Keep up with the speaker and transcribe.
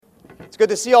It's good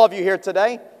to see all of you here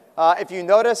today. If you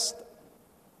noticed,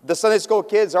 the Sunday school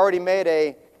kids already made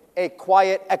a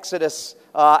quiet exodus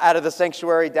out of the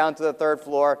sanctuary down to the third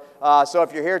floor. So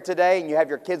if you're here today and you have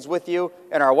your kids with you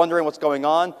and are wondering what's going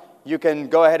on, you can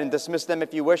go ahead and dismiss them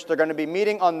if you wish. They're going to be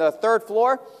meeting on the third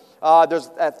floor. There's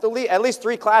at least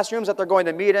 3 classrooms that they're going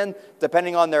to meet in,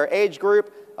 depending on their age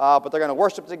group. But they're going to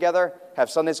worship together, have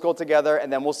Sunday school together,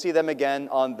 and then we'll see them again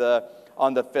on the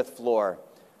 5th floor.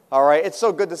 All right, it's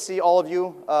so good to see all of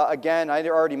you again. I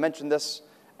already mentioned this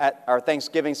at our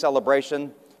Thanksgiving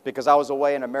celebration because I was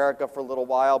away in America for a little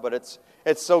while, but it's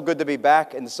so good to be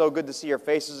back and so good to see your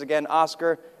faces again.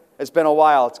 Oscar, it's been a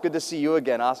while. It's good to see you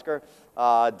again, Oscar.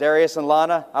 Darius and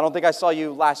Lana, I don't think I saw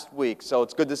you last week, so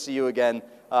it's good to see you again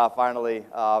finally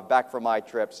back from my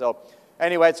trip. So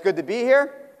anyway, it's good to be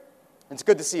here. It's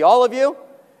good to see all of you,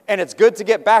 and it's good to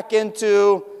get back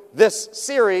into this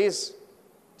series.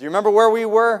 Do you remember where we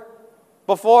were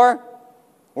before?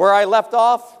 Where I left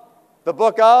off? The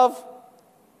book of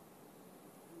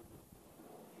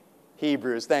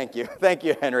Hebrews. Thank you. Thank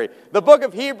you, Henry. The book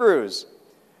of Hebrews.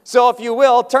 So if you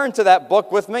will, turn to that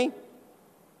book with me.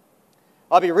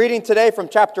 I'll be reading today from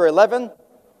chapter 11.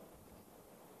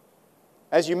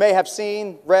 As you may have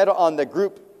seen, read on the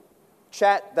group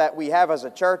chat that we have as a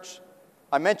church,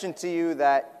 I mentioned to you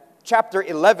that chapter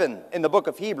 11 in the book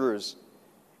of Hebrews,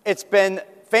 it's been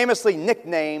famously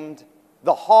nicknamed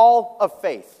the Hall of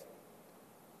Faith.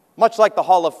 Much like the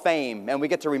Hall of Fame, and we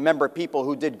get to remember people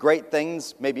who did great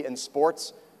things, maybe in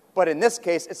sports. But in this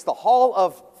case, it's the Hall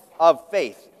of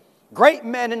Faith. Great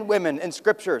men and women in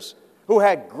Scriptures who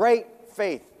had great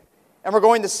faith. And we're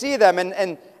going to see them.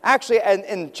 And actually,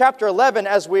 in chapter 11,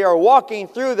 as we are walking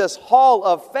through this Hall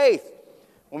of Faith,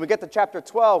 when we get to chapter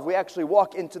 12, we actually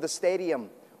walk into the stadium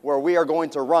where we are going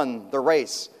to run the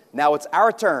race. Now it's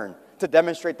our turn to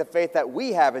demonstrate the faith that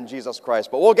we have in Jesus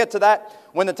Christ. But we'll get to that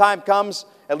when the time comes.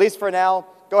 At least for now,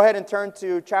 go ahead and turn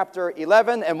to chapter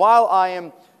 11. And while I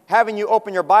am having you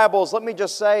open your Bibles, let me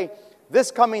just say, this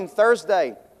coming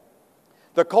Thursday,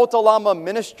 the Kota Lama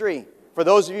Ministry, for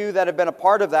those of you that have been a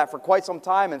part of that for quite some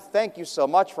time, and thank you so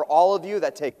much for all of you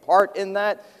that take part in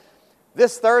that.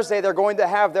 This Thursday, they're going to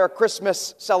have their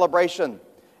Christmas celebration.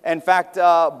 In fact,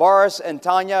 Boris and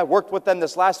Tanya worked with them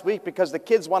this last week because the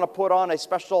kids want to put on a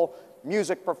special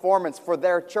music performance for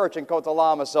their church in Kota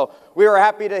Lama. So we were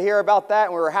happy to hear about that,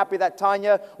 and we were happy that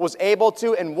Tanya was able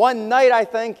to, in one night, I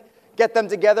think, get them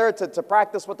together to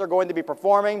practice what they're going to be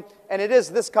performing. And it is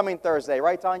this coming Thursday,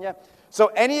 right, Tanya? So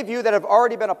any of you that have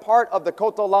already been a part of the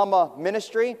Kota Lama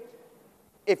ministry,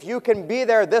 if you can be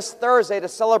there this Thursday to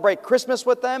celebrate Christmas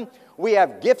with them, we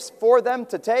have gifts for them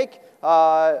to take,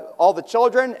 all the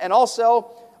children, and also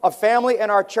a family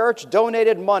in our church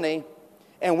donated money,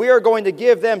 and we are going to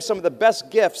give them some of the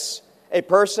best gifts a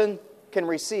person can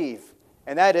receive,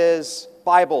 and that is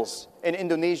Bibles in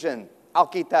Indonesian,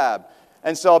 Alkitab.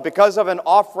 And so because of an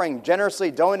offering generously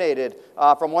donated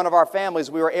from one of our families,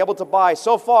 we were able to buy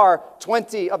so far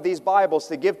 20 of these Bibles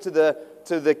to give to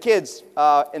the kids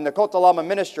in the Kota Lama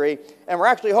ministry. And we're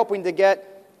actually hoping to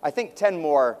get, I think, 10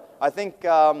 more. I think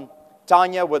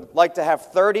Tanya would like to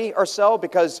have 30 or so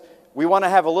because we want to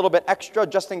have a little bit extra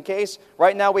just in case.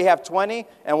 Right now we have 20,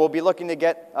 and we'll be looking to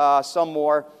get some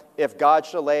more if God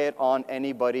should lay it on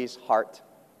anybody's heart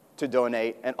to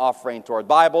donate an offering toward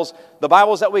Bibles. The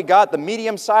Bibles that we got, the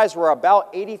medium size, were about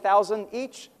 80,000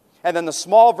 each, and then the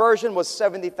small version was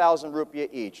 70,000 rupiah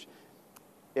each.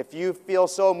 If you feel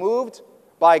so moved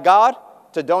by God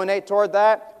to donate toward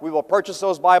that, we will purchase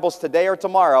those Bibles today or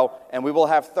tomorrow, and we will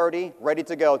have 30 ready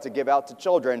to go to give out to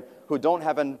children who don't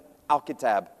have an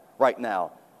Alkitab right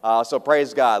now. So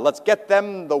praise God. Let's get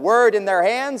them the Word in their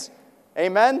hands.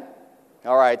 Amen?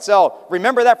 All right, so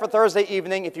remember that for Thursday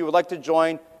evening if you would like to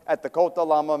join at the Kota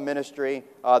Lama Ministry,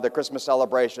 the Christmas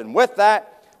celebration. With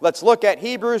that, let's look at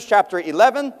Hebrews chapter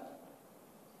 11.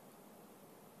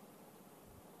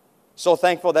 So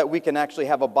thankful that we can actually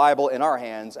have a Bible in our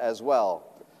hands as well.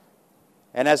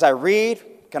 And as I read,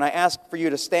 can I ask for you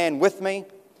to stand with me?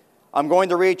 I'm going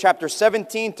to read verse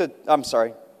 17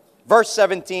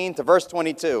 to verse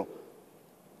 22.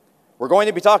 We're going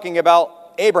to be talking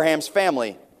about Abraham's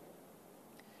family.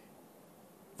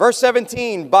 Verse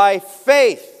 17, by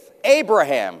faith,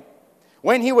 Abraham,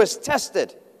 when he was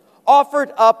tested,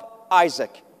 offered up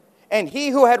Isaac. And he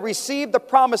who had received the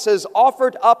promises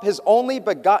offered up his only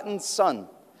begotten son,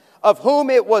 of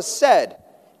whom it was said,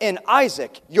 in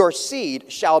Isaac your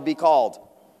seed shall be called.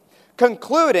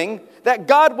 Concluding that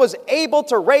God was able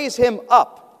to raise him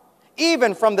up,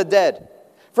 even from the dead,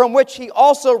 from which he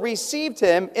also received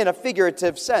him in a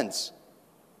figurative sense.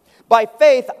 By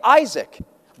faith, Isaac,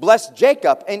 blessed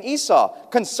Jacob and Esau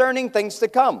concerning things to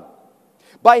come.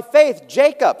 By faith,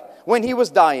 Jacob, when he was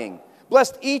dying,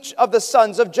 blessed each of the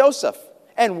sons of Joseph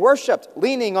and worshipped,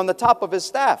 leaning on the top of his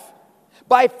staff.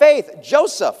 By faith,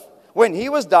 Joseph, when he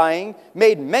was dying,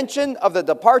 made mention of the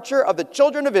departure of the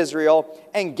children of Israel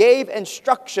and gave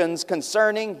instructions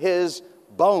concerning his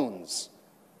bones.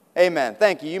 Amen.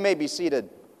 Thank you. You may be seated.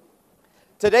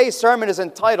 Today's sermon is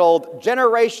entitled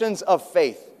Generations of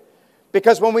Faith.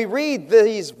 Because when we read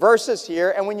these verses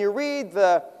here, and when you read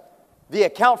the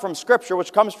account from Scripture,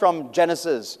 which comes from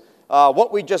Genesis,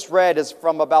 what we just read is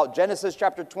from about Genesis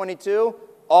chapter 22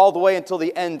 all the way until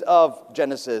the end of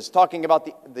Genesis, talking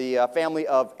about the family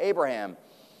of Abraham.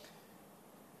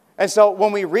 And so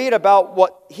when we read about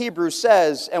what Hebrews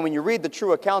says, and when you read the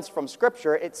true accounts from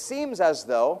Scripture, it seems as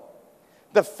though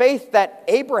the faith that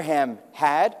Abraham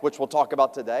had, which we'll talk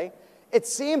about today, it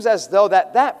seems as though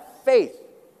that faith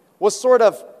was sort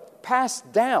of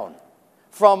passed down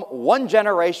from one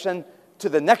generation to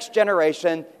the next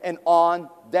generation and on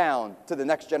down to the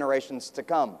next generations to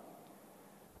come.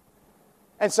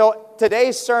 And so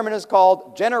today's sermon is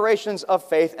called Generations of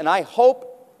Faith, and I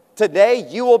hope today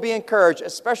you will be encouraged,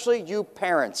 especially you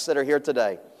parents that are here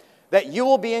today, that you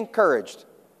will be encouraged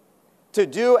to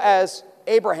do as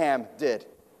Abraham did.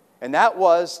 And that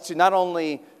was to not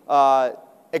only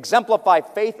exemplify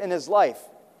faith in his life,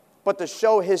 but to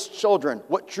show his children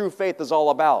what true faith is all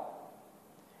about.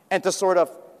 And to sort of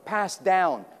pass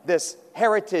down this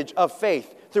heritage of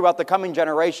faith throughout the coming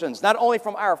generations, not only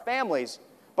from our families,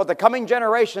 but the coming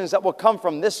generations that will come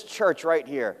from this church right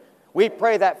here. We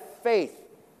pray that faith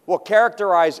will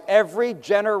characterize every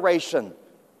generation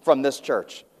from this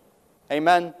church.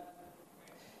 Amen.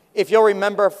 If you'll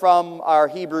remember from our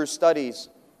Hebrew studies,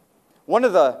 one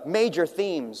of the major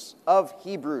themes of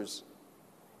Hebrews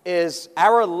is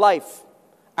our life,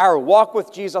 our walk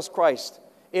with Jesus Christ.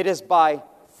 It is by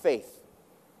faith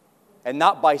and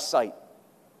not by sight.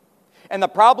 And the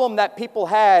problem that people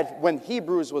had when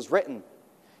Hebrews was written,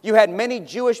 you had many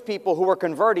Jewish people who were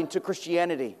converting to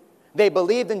Christianity. They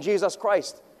believed in Jesus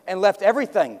Christ and left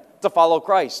everything to follow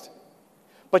Christ.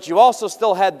 But you also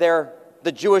still had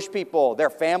the Jewish people,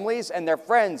 their families and their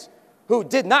friends who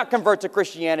did not convert to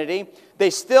Christianity.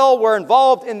 They still were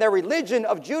involved in their religion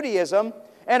of Judaism,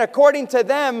 and according to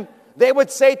them, they would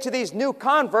say to these new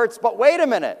converts, but wait a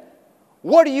minute,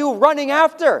 what are you running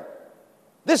after?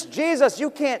 This Jesus, you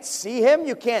can't see him,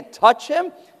 you can't touch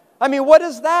him. I mean, what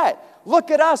is that?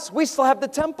 Look at us, we still have the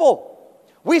temple.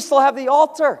 We still have the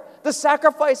altar, the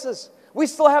sacrifices. We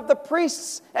still have the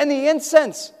priests and the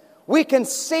incense. We can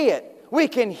see it, we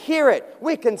can hear it,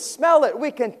 we can smell it, we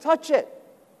can touch it.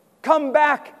 Come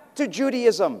back to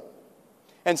Judaism.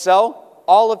 And so,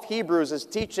 all of Hebrews is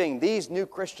teaching these new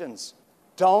Christians,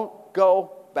 don't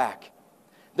go back.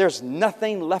 There's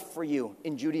nothing left for you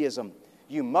in Judaism.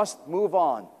 You must move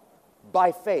on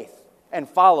by faith and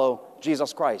follow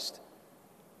Jesus Christ.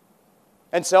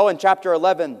 And so in chapter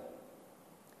 11,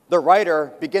 the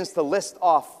writer begins to list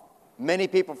off many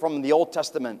people from the Old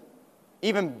Testament,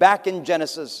 even back in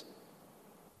Genesis,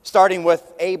 starting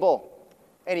with Abel.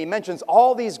 And he mentions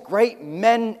all these great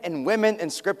men and women in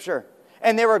Scripture.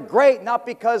 And they were great not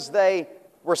because they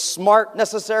were smart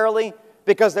necessarily,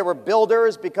 because they were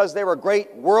builders, because they were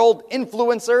great world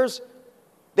influencers.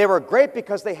 They were great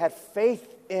because they had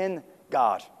faith in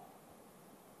God.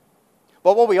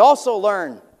 But what we also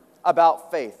learn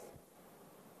about faith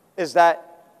is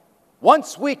that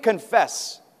once we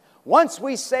confess, once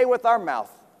we say with our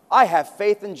mouth, I have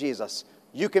faith in Jesus,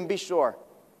 you can be sure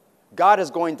God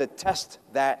is going to test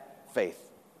that faith.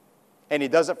 And he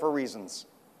does it for reasons.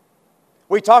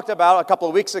 We talked about a couple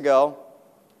of weeks ago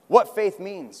what faith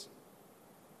means.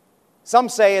 Some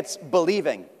say it's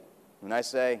believing. And I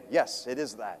say, yes, it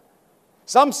is that.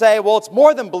 Some say, well, it's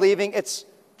more than believing, it's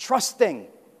trusting.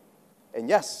 And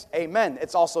yes, amen,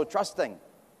 it's also trusting.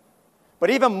 But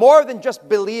even more than just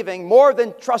believing, more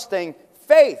than trusting,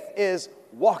 faith is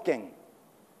walking.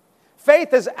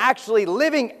 Faith is actually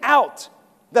living out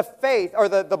the faith or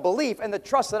the belief and the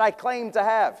trust that I claim to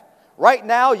have. Right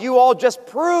now, you all just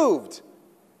proved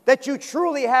that you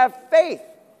truly have faith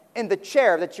in the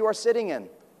chair that you are sitting in.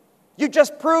 You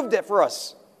just proved it for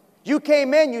us. You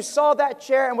came in, you saw that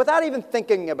chair, and without even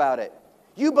thinking about it,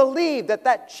 you believed that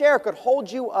that chair could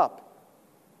hold you up.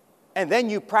 And then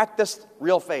you practiced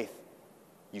real faith.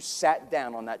 You sat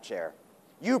down on that chair.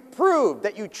 You proved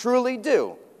that you truly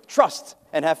do trust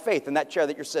and have faith in that chair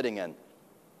that you're sitting in.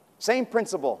 Same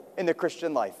principle in the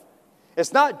Christian life.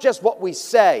 It's not just what we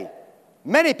say.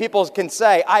 Many people can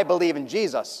say, I believe in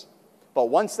Jesus. But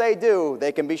once they do,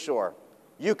 they can be sure.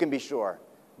 You can be sure.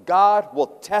 God will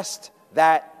test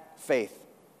that faith.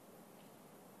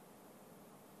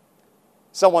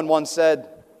 Someone once said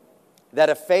that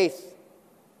a faith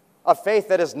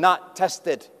that is not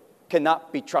tested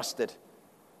cannot be trusted.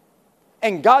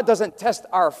 And God doesn't test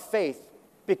our faith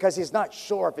because He's not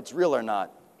sure if it's real or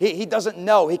not. He doesn't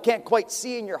know. He can't quite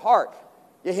see in your heart.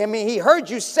 I mean, He heard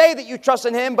you say that you trust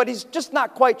in Him, but He's just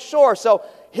not quite sure. So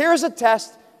here's a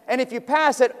test, and if you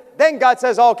pass it, then God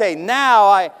says, okay, now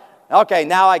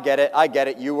I get it. I get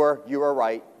it. You were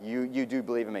right. You do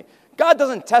believe in me. God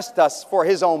doesn't test us for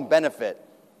His own benefit.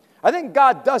 I think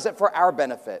God does it for our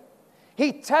benefit.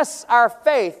 He tests our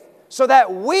faith so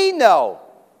that we know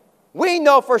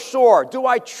for sure, do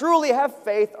I truly have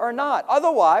faith or not?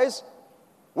 Otherwise,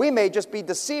 we may just be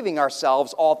deceiving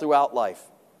ourselves all throughout life.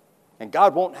 And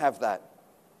God won't have that.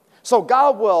 So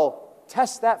God will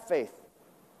test that faith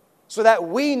so that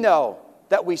we know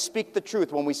that we speak the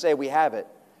truth when we say we have it.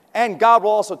 And God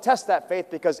will also test that faith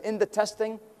because in the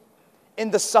testing,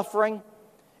 in the suffering,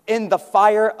 in the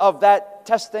fire of that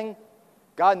testing,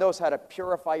 God knows how to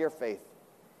purify your faith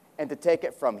and to take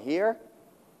it from here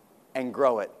and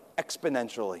grow it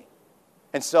exponentially.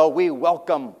 And so we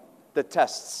welcome the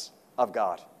tests of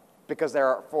God because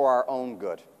they're for our own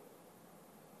good.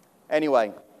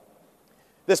 Anyway,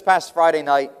 this past Friday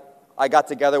night, I got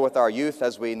together with our youth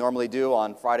as we normally do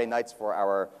on Friday nights for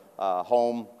our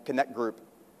home connect group.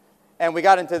 And we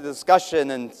got into the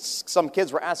discussion, and some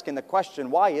kids were asking the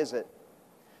question, why is it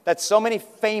that so many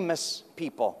famous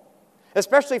people,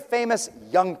 especially famous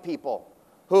young people,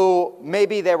 who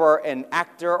maybe they were an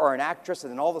actor or an actress,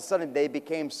 and then all of a sudden they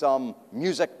became some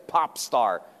music pop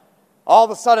star. All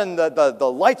of a sudden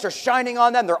the lights are shining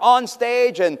on them, they're on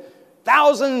stage, and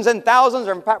thousands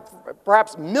or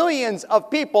perhaps millions of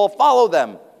people follow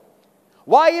them.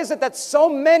 Why is it that so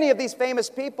many of these famous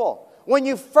people, when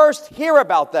you first hear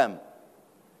about them,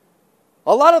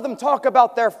 a lot of them talk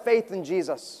about their faith in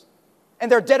Jesus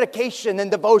and their dedication and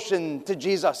devotion to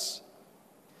Jesus.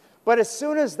 But as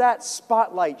soon as that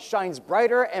spotlight shines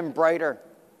brighter and brighter,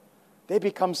 they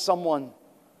become someone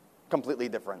completely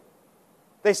different.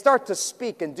 They start to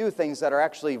speak and do things that are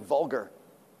actually vulgar.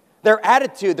 Their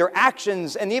attitude, their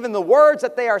actions, and even the words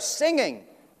that they are singing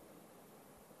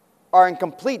are in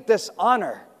complete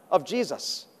dishonor of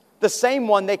Jesus, the same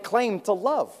one they claim to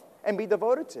love and be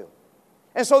devoted to.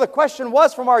 And so the question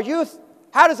was from our youth,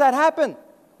 how does that happen?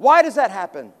 Why does that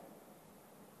happen?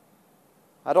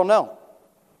 I don't know.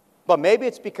 But maybe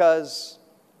it's because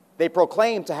they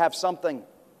proclaimed to have something.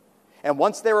 And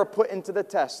once they were put into the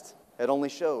test, it only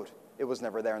showed it was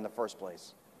never there in the first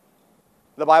place.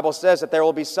 The Bible says that there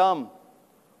will be some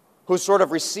who sort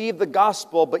of receive the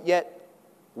gospel, but yet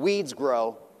weeds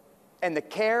grow. And the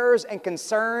cares and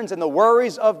concerns and the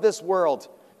worries of this world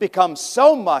become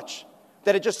so much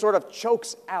that it just sort of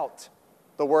chokes out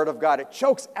the Word of God. It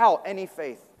chokes out any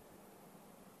faith.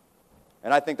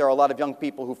 And I think there are a lot of young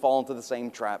people who fall into the same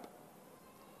trap.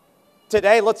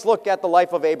 Today, let's look at the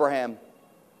life of Abraham.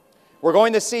 We're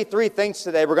going to see three things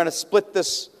today. We're going to split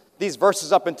these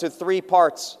verses up into three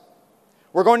parts.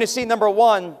 We're going to see, number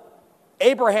one,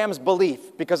 Abraham's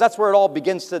belief, because that's where it all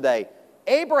begins today.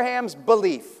 Abraham's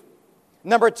belief.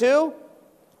 Number two,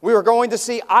 we are going to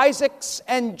see Isaac's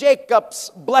and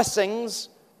Jacob's blessings.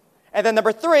 And then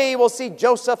number three, we'll see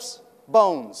Joseph's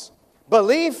bones.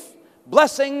 Belief,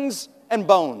 blessings, and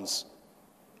bones.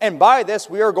 And by this,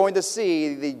 we are going to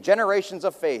see the generations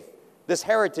of faith, this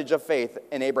heritage of faith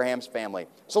in Abraham's family.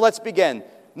 So let's begin.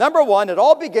 Number one, it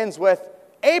all begins with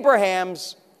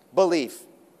Abraham's belief.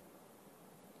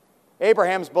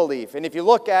 Abraham's belief. And if you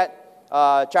look at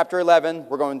chapter 11,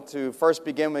 we're going to first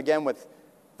begin again with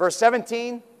verse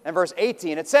 17 and verse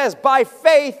 18. It says, by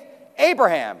faith,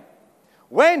 Abraham,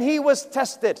 when he was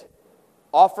tested,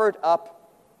 offered up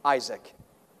Isaac.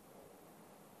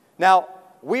 Now,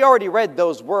 we already read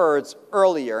those words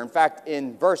earlier. In fact,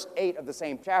 in verse 8 of the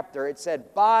same chapter, it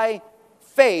said, by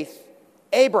faith,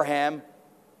 Abraham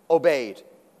obeyed.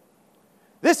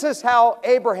 This is how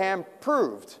Abraham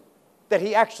proved that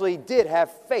he actually did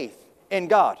have faith in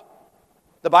God.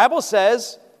 The Bible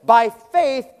says, by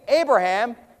faith,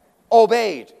 Abraham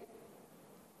obeyed.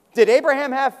 Did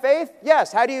Abraham have faith?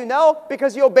 Yes. How do you know?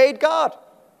 Because he obeyed God.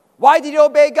 Why did he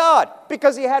obey God?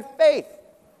 Because he had faith.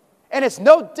 And it's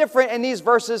no different in these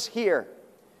verses here.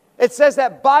 It says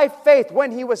that by faith,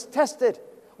 when he was tested,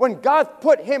 when God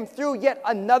put him through yet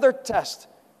another test,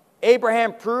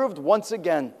 Abraham proved once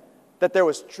again that there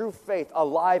was true faith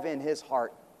alive in his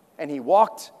heart. And he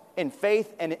walked in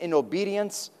faith and in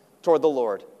obedience toward the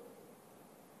Lord.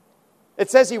 It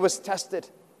says he was tested.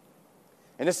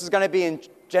 And this is going to be in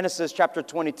Genesis chapter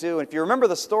 22. And if you remember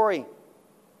the story,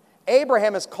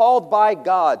 Abraham is called by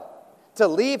God to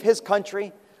leave his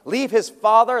country, leave his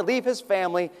father, leave his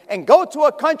family, and go to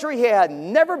a country he had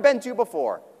never been to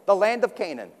before, the land of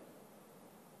Canaan.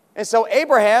 And so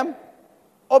Abraham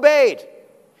obeyed.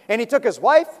 And he took his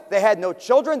wife. They had no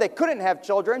children. They couldn't have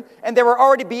children. And they were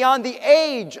already beyond the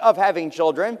age of having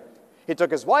children. He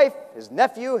took his wife, his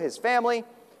nephew, his family,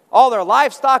 all their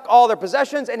livestock, all their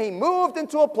possessions, and he moved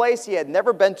into a place he had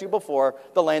never been to before,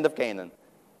 the land of Canaan.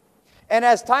 And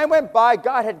as time went by,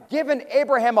 God had given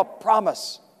Abraham a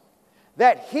promise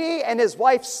that he and his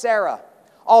wife Sarah,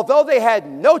 although they had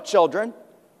no children,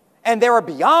 and they were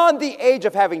beyond the age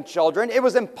of having children, it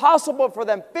was impossible for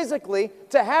them physically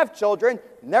to have children.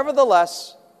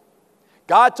 Nevertheless,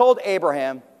 God told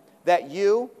Abraham that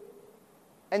you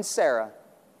and Sarah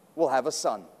will have a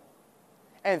son.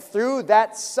 And through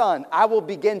that son, I will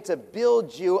begin to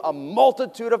build you a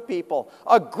multitude of people,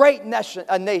 a great nation,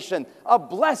 a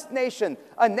blessed nation,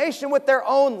 a nation with their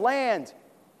own land.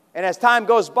 And as time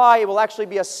goes by, it will actually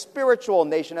be a spiritual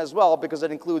nation as well, because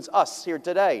it includes us here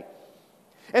today.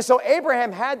 And so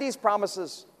Abraham had these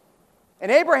promises.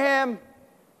 And Abraham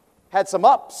had some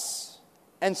ups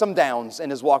and some downs in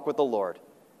his walk with the Lord.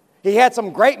 He had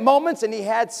some great moments, and he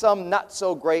had some not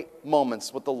so great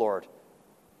moments with the Lord.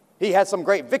 He had some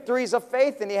great victories of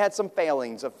faith, and he had some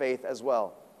failings of faith as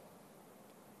well.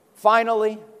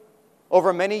 Finally,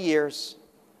 over many years,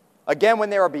 again when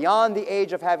they were beyond the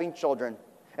age of having children,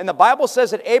 and the Bible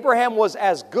says that Abraham was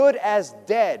as good as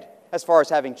dead as far as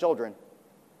having children,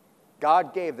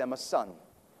 God gave them a son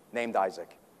named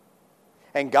Isaac.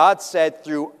 And God said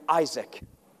through Isaac,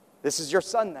 this is your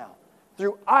son now,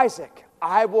 through Isaac,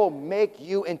 I will make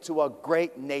you into a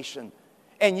great nation,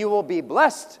 and you will be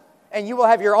blessed, and you will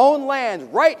have your own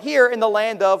land right here in the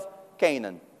land of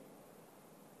Canaan.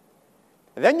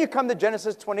 And then you come to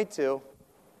Genesis 22,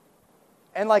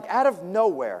 and like out of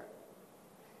nowhere,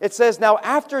 it says, now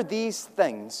after these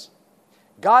things,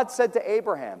 God said to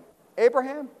Abraham,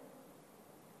 Abraham,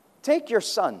 take your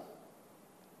son,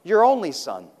 your only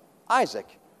son, Isaac,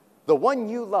 the one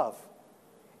you love,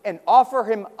 and offer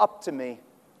him up to me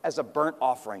as a burnt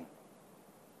offering.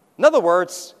 In other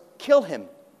words, kill him,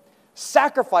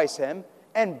 sacrifice him,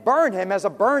 and burn him as a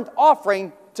burnt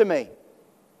offering to me.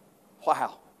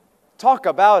 Wow. Talk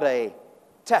about a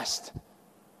test.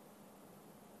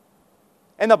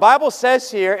 And the Bible says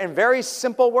here in very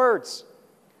simple words,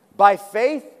 by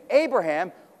faith,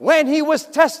 Abraham, when he was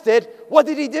tested, what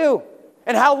did he do?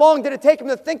 And how long did it take him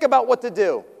to think about what to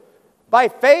do? By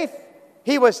faith,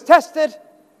 he was tested,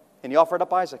 and he offered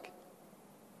up Isaac.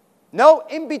 No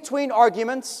in-between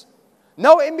arguments,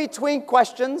 no in-between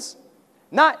questions,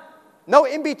 no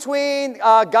in-between,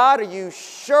 God, are you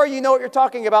sure you know what you're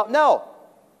talking about? No.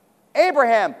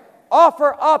 Abraham,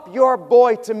 offer up your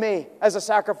boy to me as a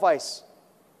sacrifice.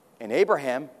 And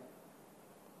Abraham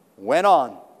went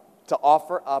on to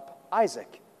offer up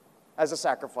Isaac as a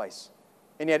sacrifice.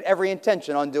 And he had every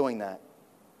intention on doing that.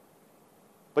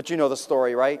 But you know the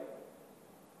story, right?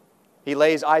 He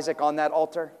lays Isaac on that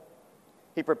altar.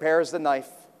 He prepares the knife.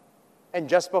 And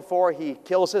just before he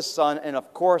kills his son, and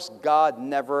of course God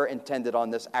never intended on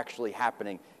this actually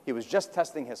happening. He was just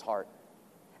testing his heart.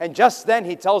 And just then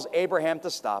he tells Abraham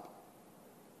to stop.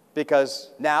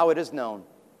 Because now it is known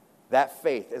that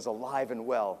faith is alive and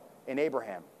well in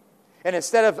Abraham. And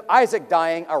instead of Isaac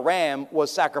dying, a ram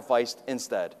was sacrificed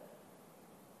instead.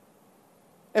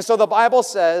 And so the Bible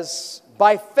says,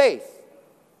 by faith,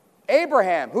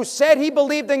 Abraham, who said he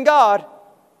believed in God,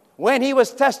 when he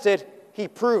was tested, he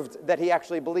proved that he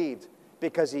actually believed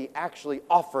because he actually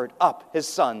offered up his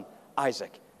son,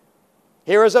 Isaac.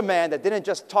 Here is a man that didn't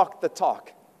just talk the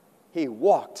talk, he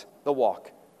walked the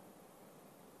walk.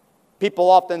 People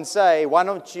often say, why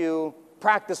don't you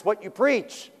practice what you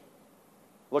preach?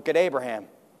 Look at Abraham.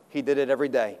 He did it every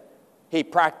day. He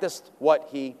practiced what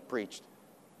he preached.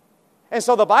 And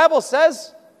so the Bible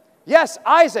says, yes,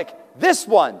 Isaac, this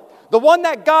one, the one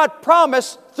that God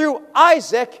promised through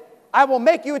Isaac, I will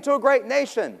make you into a great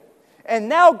nation. And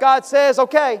now God says,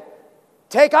 okay,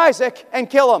 take Isaac and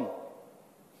kill him.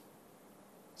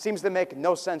 Seems to make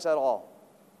no sense at all.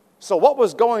 So what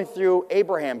was going through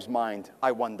Abraham's mind,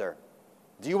 I wonder?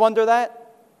 Do you wonder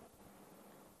that?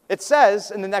 It says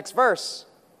in the next verse,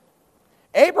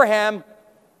 Abraham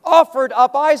offered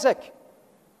up Isaac,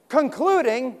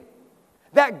 concluding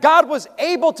that God was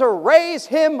able to raise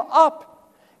him up,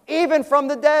 even from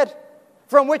the dead,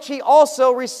 from which he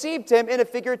also received him in a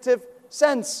figurative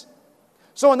sense.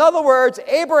 So in other words,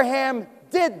 Abraham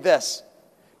did this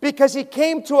because he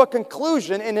came to a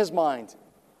conclusion in his mind.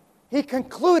 He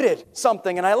concluded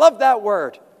something, and I love that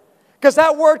word. Because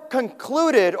that word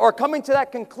concluded, or coming to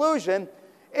that conclusion,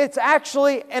 it's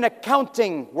actually an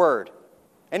accounting word.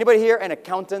 Anybody here an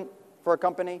accountant for a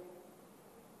company?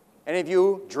 Any of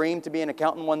you dream to be an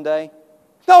accountant one day?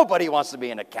 Nobody wants to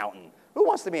be an accountant. Who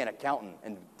wants to be an accountant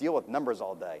and deal with numbers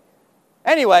all day?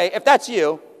 Anyway, if that's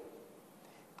you,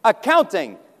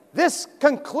 accounting, this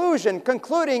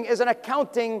concluding is an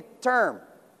accounting term.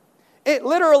 It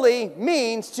literally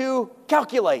means to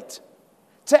calculate,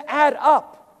 to add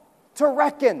up, to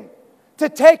reckon, to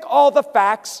take all the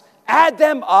facts, add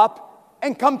them up,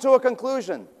 and come to a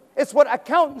conclusion. It's what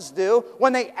accountants do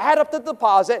when they add up the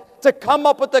deposit to come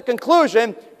up with the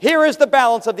conclusion, here is the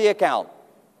balance of the account.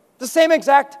 The same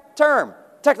exact term,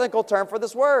 technical term for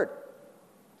this word.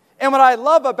 And what I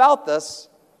love about this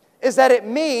is that it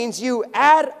means you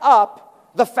add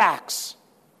up the facts.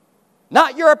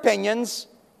 Not your opinions,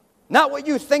 not what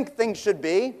you think things should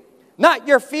be, not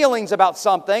your feelings about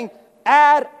something.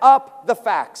 Add up the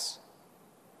facts.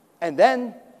 And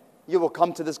then you will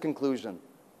come to this conclusion.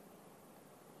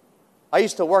 I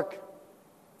used to work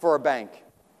for a bank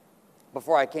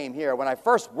before I came here. When I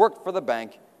first worked for the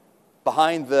bank,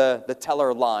 behind the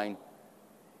teller line,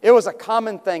 it was a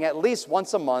common thing, at least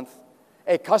once a month,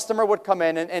 a customer would come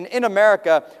in, and in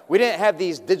America, we didn't have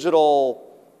these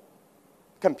digital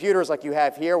computers like you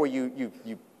have here, where you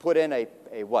put in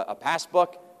a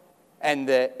passbook, and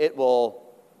it will,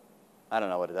 I don't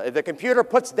know what it is. The computer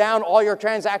puts down all your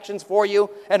transactions for you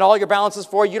and all your balances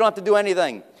for you. You don't have to do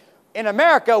anything. In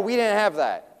America, we didn't have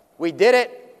that. We did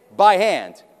it by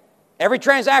hand. Every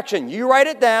transaction, you write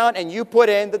it down and you put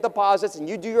in the deposits and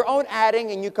you do your own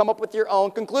adding and you come up with your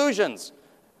own conclusions.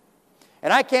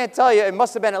 And I can't tell you, it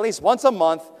must have been at least once a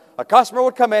month, a customer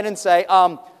would come in and say,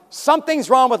 something's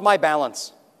wrong with my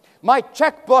balance. My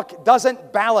checkbook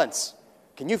doesn't balance.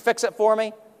 Can you fix it for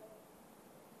me?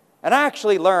 And I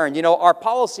actually learned, our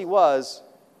policy was,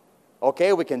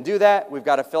 okay, we can do that. We've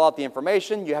got to fill out the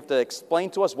information. You have to explain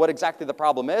to us what exactly the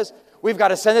problem is. We've got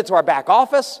to send it to our back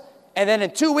office. And then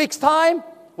in 2 weeks' time,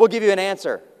 we'll give you an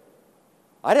answer.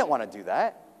 I didn't want to do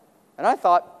that. And I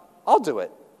thought, I'll do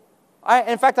it.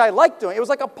 In fact, I liked doing it. It was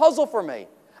like a puzzle for me.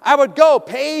 I would go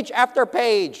page after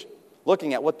page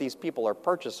looking at what these people are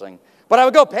purchasing. But I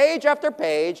would go page after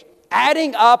page,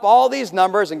 adding up all these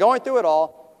numbers and going through it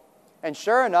all. And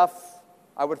sure enough,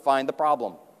 I would find the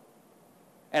problem.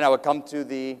 And I would come to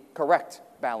the correct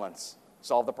balance,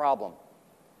 solve the problem.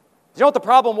 Do you know what the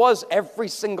problem was every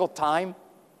single time?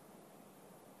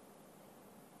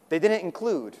 They didn't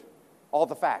include all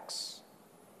the facts.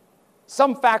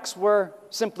 Some facts were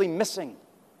simply missing.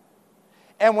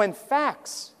 And when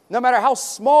facts, no matter how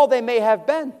small they may have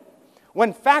been,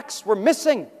 when facts were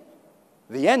missing,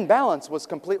 the end balance was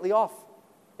completely off.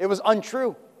 It was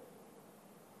untrue.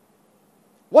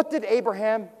 What did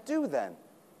Abraham do then?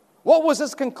 What was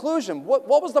his conclusion? What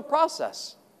was the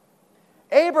process?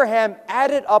 Abraham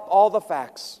added up all the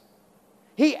facts.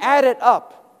 He added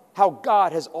up how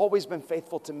God has always been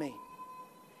faithful to me.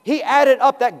 He added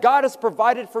up that God has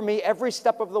provided for me every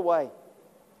step of the way.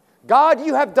 God,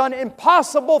 you have done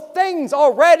impossible things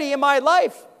already in my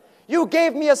life. You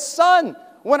gave me a son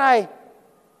when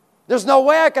there's no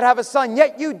way I could have a son,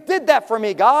 yet you did that for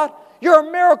me, God. You're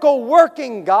a miracle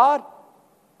working God.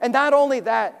 And not only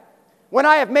that, when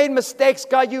I have made mistakes,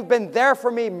 God, you've been there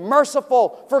for me,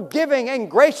 merciful, forgiving, and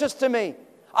gracious to me.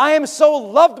 I am so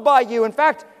loved by you. In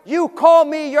fact, you call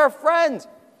me your friend.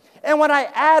 And when I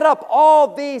add up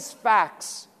all these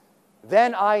facts,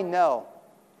 then I know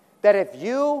that if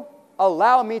you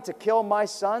allow me to kill my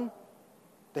son,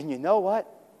 then you know what?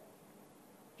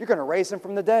 You're going to raise him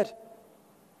from the dead.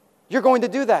 You're going to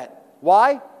do that.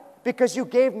 Why? Because you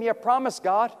gave me a promise,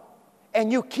 God,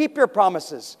 and you keep your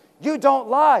promises. You don't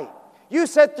lie. You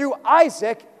said through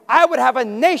Isaac, I would have a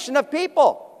nation of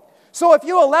people. So if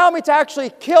you allow me to actually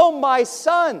kill my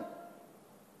son,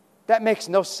 that makes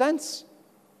no sense.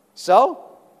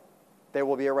 So, there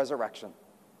will be a resurrection.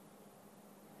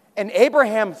 And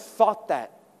Abraham thought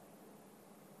that.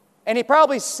 And he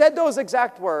probably said those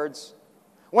exact words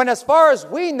when, as far as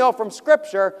we know from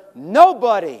Scripture,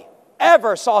 nobody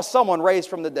ever saw someone raised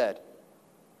from the dead.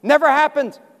 Never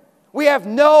happened. We have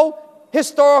no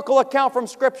historical account from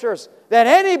Scriptures that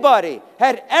anybody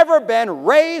had ever been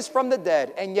raised from the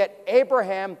dead. And yet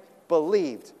Abraham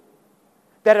believed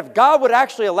that if God would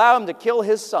actually allow him to kill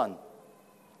his son,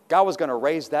 God was going to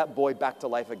raise that boy back to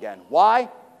life again. Why?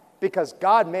 Because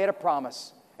God made a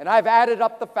promise. And I've added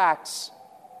up the facts,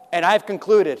 and I've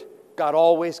concluded God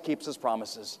always keeps his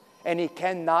promises. And he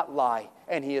cannot lie,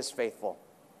 and he is faithful.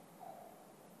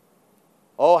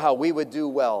 Oh, how we would do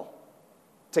well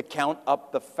to count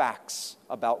up the facts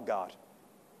about God.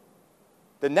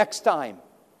 The next time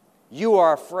you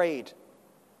are afraid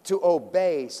to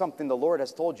obey something the Lord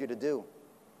has told you to do,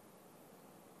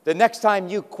 The next time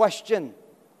you question,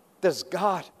 does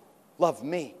God love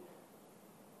me?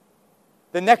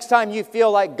 The next time you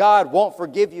feel like God won't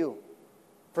forgive you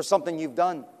for something you've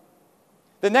done.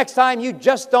 The next time you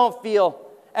just don't feel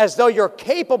as though you're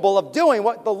capable of doing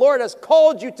what the Lord has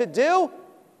called you to do,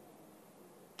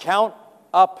 count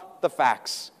up the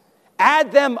facts.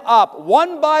 Add them up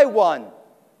one by one,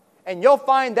 and you'll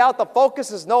find out the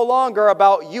focus is no longer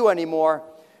about you anymore.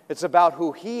 It's about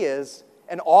who He is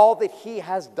and all that He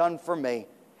has done for me.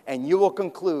 And you will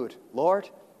conclude, Lord,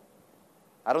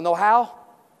 I don't know how,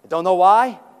 I don't know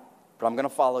why, but I'm going to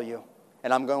follow you,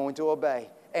 and I'm going to obey,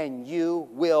 and you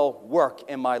will work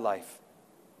in my life.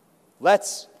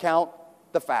 Let's count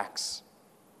the facts.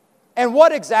 And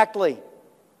what exactly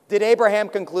did Abraham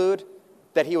conclude?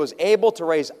 That he was able to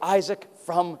raise Isaac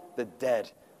from the dead.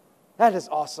 That is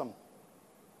awesome.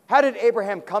 How did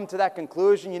Abraham come to that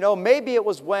conclusion? Maybe it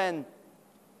was when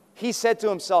he said to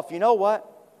himself, you know what?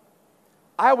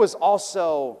 I was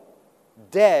also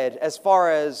dead as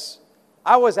far as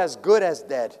I was as good as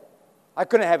dead. I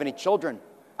couldn't have any children.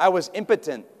 I was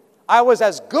impotent. I was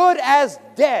as good as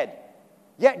dead.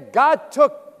 Yet God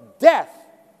took death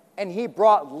and He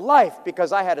brought life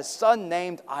because I had a son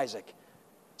named Isaac.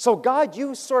 So God,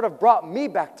 you sort of brought me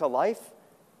back to life.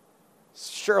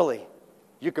 Surely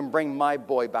you can bring my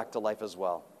boy back to life as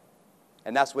well.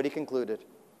 And that's what he concluded.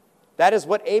 That is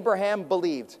what Abraham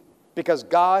believed because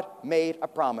God made a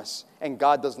promise and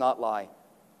God does not lie.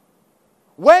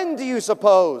 When do you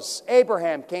suppose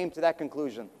Abraham came to that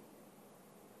conclusion?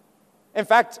 In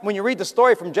fact, when you read the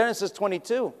story from Genesis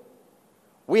 22,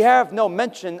 we have no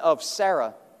mention of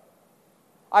Sarah.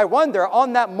 I wonder,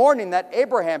 on that morning that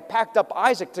Abraham packed up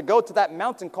Isaac to go to that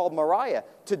mountain called Moriah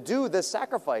to do this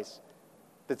sacrifice,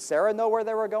 did Sarah know where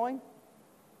they were going?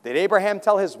 Did Abraham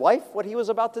tell his wife what he was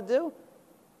about to do?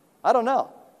 I don't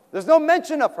know. There's no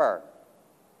mention of her.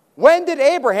 When did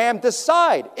Abraham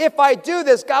decide, if I do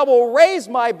this, God will raise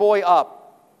my boy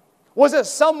up? Was it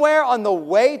somewhere on the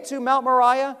way to Mount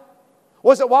Moriah?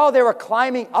 Was it while they were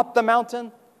climbing up the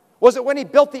mountain? Was it when he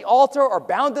built the altar or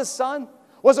bound his son?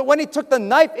 Was it when he took the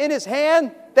knife in his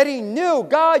hand that he knew,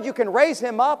 God, you can raise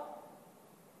him up?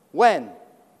 When?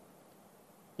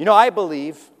 I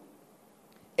believe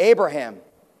Abraham,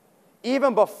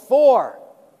 even before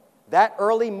that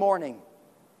early morning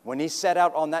when he set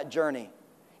out on that journey,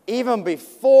 even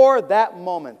before that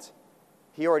moment,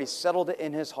 he already settled it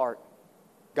in his heart.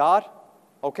 God,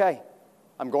 okay,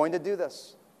 I'm going to do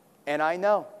this. And I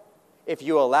know if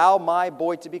you allow my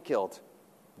boy to be killed,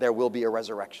 there will be a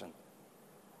resurrection.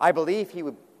 I believe he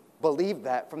would believe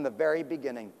that from the very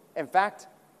beginning. In fact,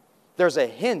 there's a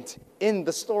hint in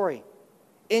the story,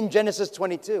 in Genesis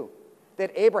 22,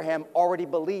 that Abraham already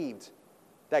believed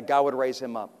that God would raise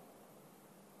him up.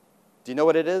 Do you know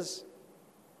what it is?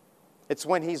 It's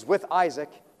when he's with Isaac.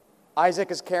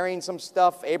 Isaac is carrying some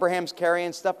stuff, Abraham's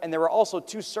carrying stuff, and there were also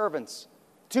two servants,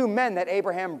 two men that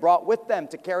Abraham brought with them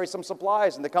to carry some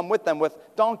supplies and to come with them with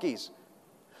donkeys.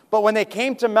 But when they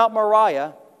came to Mount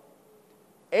Moriah,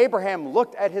 Abraham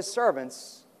looked at his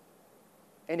servants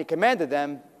and he commanded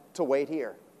them to wait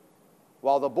here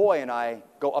while the boy and I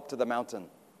go up to the mountain.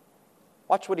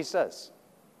 Watch what he says.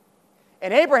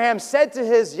 And Abraham said to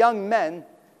his young men,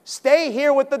 stay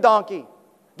here with the donkey.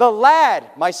 The lad,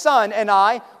 my son, and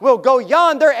I will go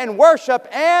yonder and worship,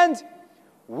 and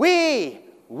we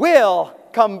will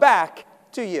come back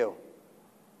to you.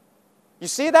 You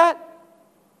see that?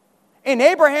 In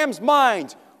Abraham's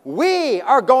mind, we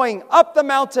are going up the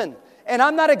mountain, and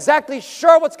I'm not exactly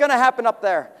sure what's going to happen up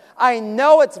there. I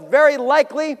know it's very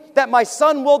likely that my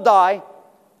son will die.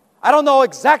 I don't know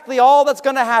exactly all that's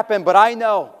going to happen, but I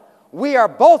know we are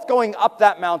both going up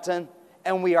that mountain,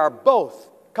 and we are both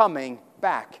coming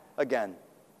back again.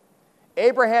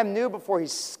 Abraham knew before he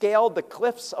scaled the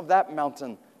cliffs of that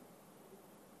mountain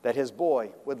that his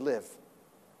boy would live,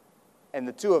 and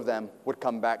the two of them would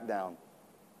come back down.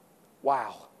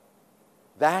 Wow.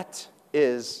 That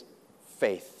is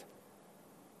faith.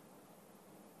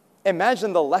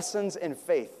 Imagine the lessons in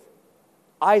faith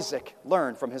Isaac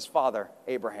learned from his father,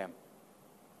 Abraham.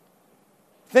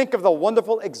 Think of the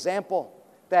wonderful example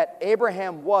that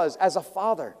Abraham was as a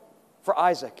father for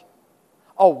Isaac.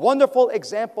 A wonderful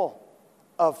example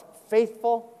of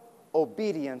faithful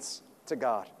obedience to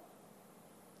God.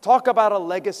 Talk about a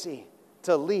legacy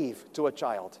to leave to a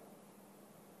child.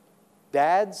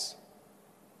 Dads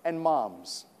and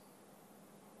moms,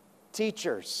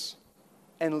 teachers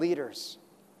and leaders,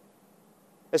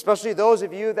 especially those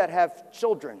of you that have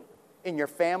children in your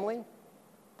family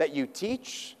that you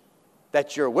teach,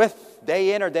 that you're with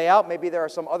day in or day out. Maybe there are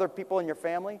some other people in your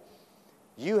family.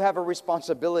 You have a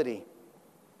responsibility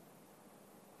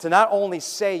to not only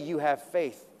say you have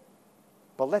faith,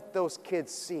 but let those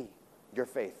kids see your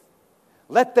faith.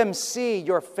 Let them see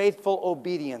your faithful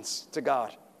obedience to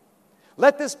God.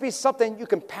 Let this be something you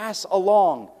can pass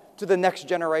along to the next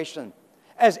generation.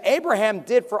 As Abraham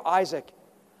did for Isaac.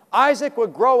 Isaac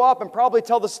would grow up and probably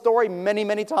tell the story many,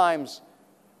 many times.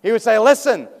 He would say,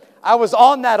 listen, I was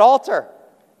on that altar.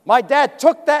 My dad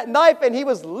took that knife and he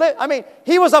was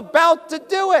about to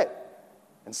do it.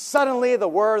 And suddenly the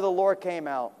word of the Lord came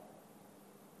out.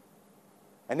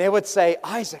 And they would say,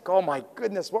 Isaac, oh my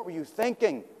goodness, what were you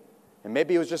thinking? And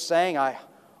maybe he was just saying,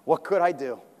 what could I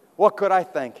do? What could I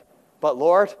think? But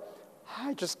Lord,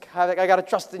 I got to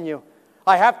trust in you.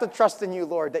 I have to trust in you,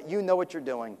 Lord, that you know what you're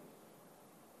doing.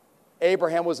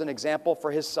 Abraham was an example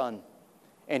for his son.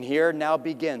 And here now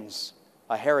begins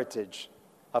a heritage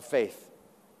of faith.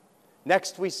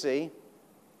 Next we see,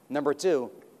 number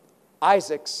 2,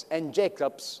 Isaac's and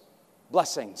Jacob's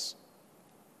blessings.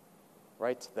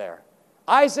 Right there.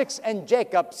 Isaac's and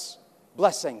Jacob's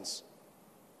blessings.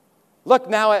 Look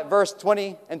now at verse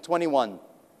 20 and 21. It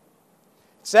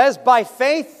says, by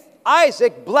faith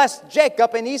Isaac blessed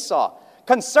Jacob and Esau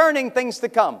concerning things to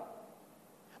come.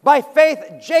 By faith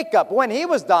Jacob, when he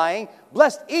was dying,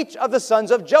 blessed each of the sons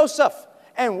of Joseph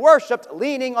and worshipped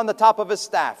leaning on the top of his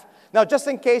staff. Now, just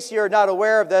in case you're not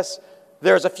aware of this,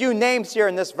 there's a few names here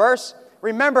in this verse.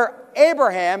 Remember,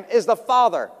 Abraham is the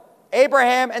father.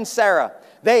 Abraham and Sarah.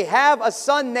 They have a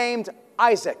son named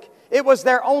Isaac. It was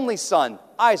their only son,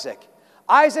 Isaac.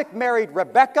 Isaac married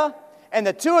Rebekah, and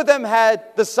the two of them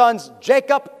had the sons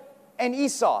Jacob and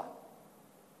Esau.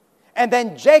 And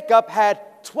then Jacob had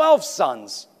 12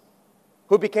 sons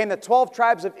who became the 12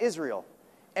 tribes of Israel.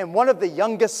 And one of the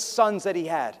youngest sons that he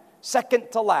had,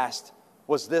 second to last,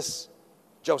 was this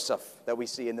Joseph that we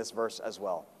see in this verse as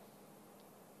well.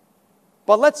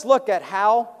 But let's look at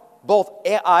how both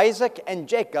Isaac and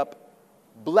Jacob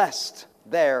blessed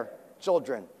their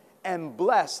children and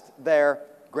blessed their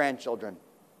grandchildren.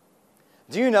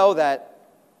 Do you know that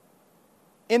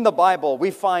in the Bible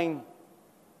we find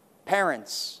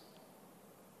parents,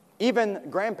 even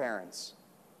grandparents,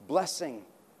 blessing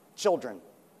children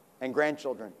and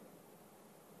grandchildren?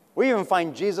 We even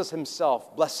find Jesus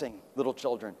himself blessing little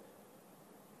children.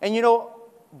 And you know,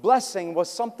 blessing was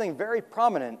something very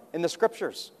prominent in the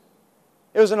scriptures.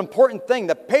 It was an important thing.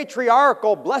 The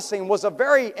patriarchal blessing was a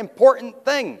very important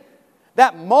thing.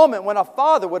 That moment when a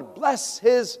father would bless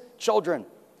his children.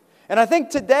 And I think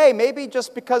today, maybe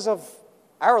just because of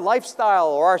our lifestyle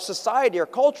or our society or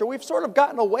culture, we've sort of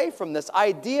gotten away from this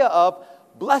idea of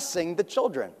blessing the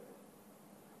children.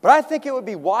 But I think it would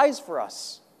be wise for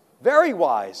us, very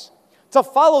wise, to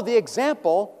follow the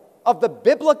example of the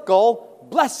biblical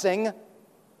blessing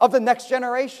of the next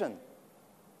generation.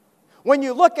 When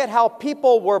you look at how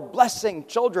people were blessing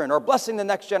children or blessing the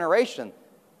next generation,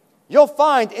 you'll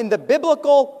find in the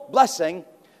biblical blessing,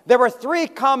 there were 3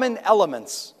 common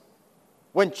elements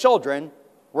when children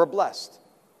were blessed.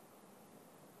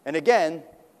 And again,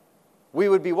 we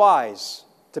would be wise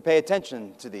to pay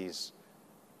attention to these.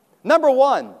 Number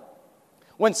 1,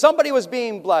 when somebody was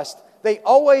being blessed, they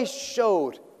always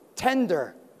showed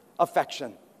tender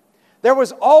affection. There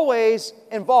was always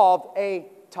involved a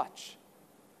touch.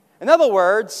 In other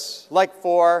words, like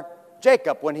for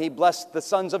Jacob when he blessed the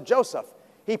sons of Joseph,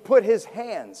 he put his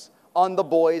hands on the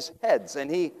boys' heads and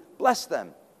he blessed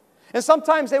them. And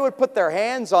sometimes they would put their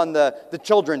hands on the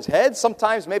children's heads,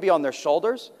 sometimes maybe on their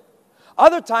shoulders.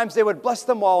 Other times they would bless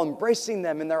them while embracing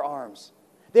them in their arms.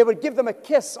 They would give them a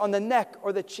kiss on the neck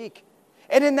or the cheek.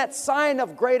 And in that sign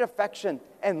of great affection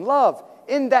and love,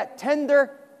 in that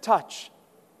tender touch,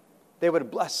 they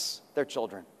would bless their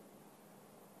children.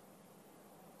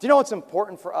 Do you know what's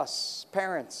important for us,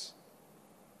 parents?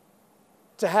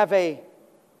 To have a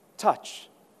touch.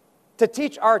 To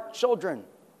teach our children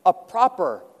a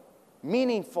proper,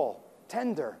 meaningful,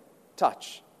 tender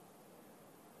touch.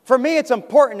 For me, it's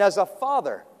important as a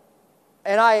father.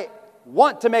 And I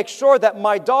want to make sure that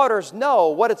my daughters know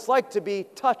what it's like to be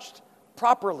touched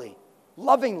properly,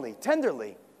 lovingly,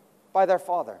 tenderly by their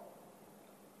father.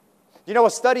 You know,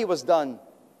 a study was done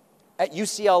at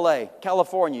UCLA,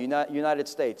 California, United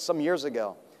States, some years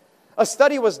ago. A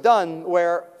study was done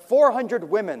where 400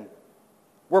 women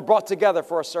were brought together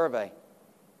for a survey.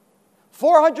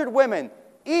 400 women,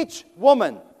 each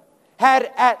woman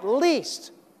had at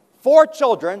least 4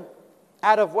 children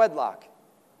out of wedlock.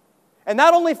 And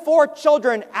not only 4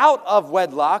 children out of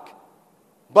wedlock,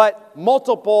 but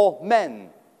multiple men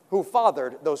who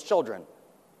fathered those children.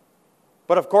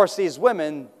 But of course, these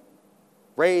women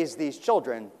raised these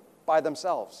children by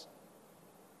themselves.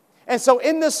 And so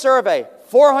in this survey,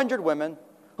 400 women,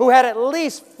 who had at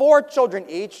least 4 children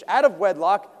each out of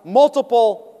wedlock,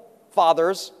 multiple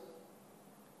fathers.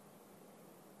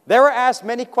 They were asked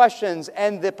many questions,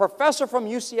 and the professor from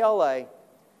UCLA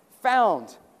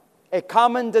found a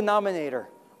common denominator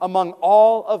among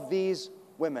all of these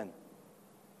women.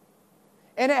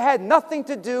 And it had nothing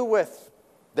to do with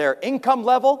their income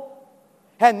level,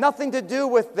 had nothing to do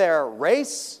with their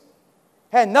race,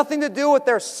 had nothing to do with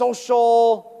their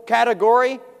social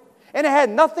category, and it had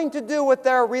nothing to do with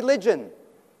their religion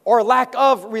or lack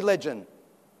of religion.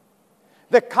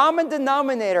 The common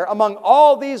denominator among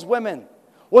all these women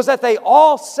was that they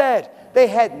all said they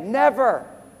had never,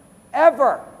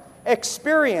 ever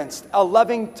experienced a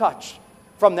loving touch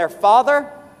from their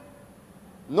father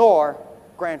nor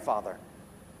grandfather.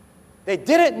 They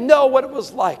didn't know what it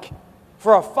was like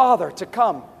for a father to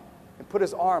come and put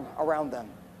his arm around them,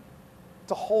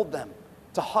 to hold them,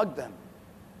 to hug them,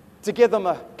 to give them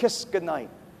a kiss goodnight,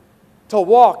 to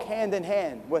walk hand in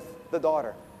hand with the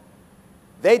daughter.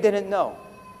 They didn't know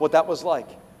what that was like.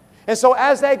 And so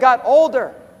as they got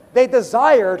older, they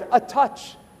desired a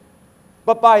touch.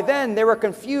 But by then, they were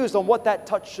confused on what that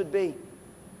touch should be.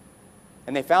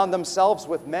 And they found themselves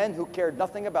with men who cared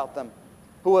nothing about them,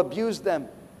 who abused them,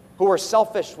 who were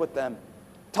selfish with them,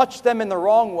 touched them in the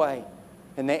wrong way,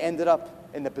 and they ended up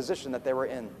in the position that they were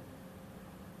in.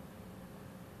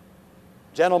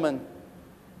 Gentlemen,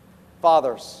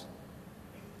 fathers,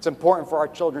 it's important for our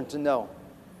children to know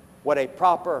what a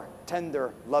proper,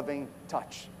 tender, loving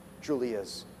touch truly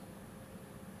is.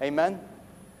 Amen?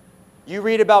 You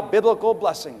read about biblical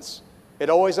blessings. It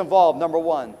always involved, number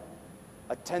 1,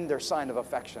 a tender sign of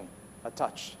affection, a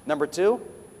touch. Number 2,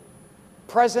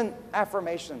 present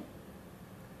affirmation.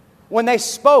 When they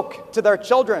spoke to their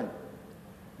children,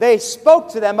 they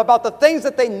spoke to them about the things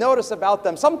that they noticed about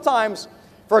them. Sometimes,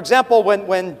 for example,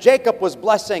 when Jacob was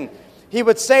blessing, he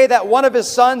would say that one of his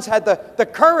sons had the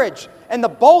courage and the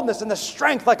boldness and the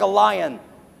strength like a lion.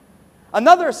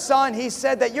 Another son, he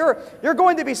said that you're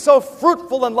going to be so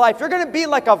fruitful in life. You're going to be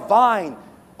like a vine,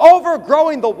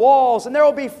 overgrowing the walls, and there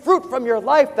will be fruit from your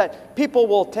life that people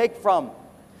will take from.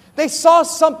 They saw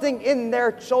something in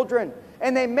their children,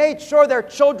 and they made sure their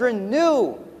children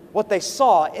knew what they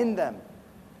saw in them.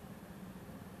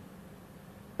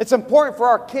 It's important for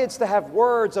our kids to have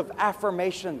words of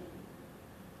affirmation,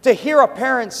 to hear a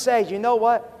parent say, you know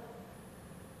what?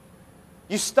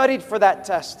 You studied for that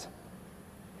test.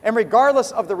 And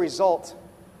regardless of the result,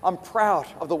 I'm proud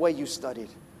of the way you studied.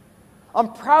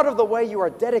 I'm proud of the way you are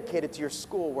dedicated to your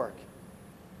schoolwork.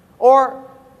 Or,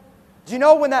 do you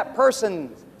know when that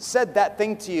person said that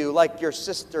thing to you, like your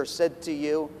sister said to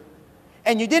you,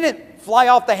 and you didn't fly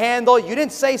off the handle, you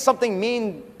didn't say something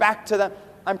mean back to them?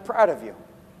 I'm proud of you.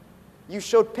 You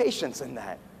showed patience in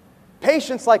that.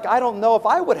 Patience like I don't know if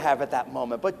I would have at that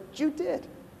moment, but you did.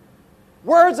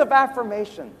 Words of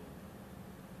affirmation.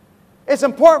 It's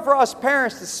important for us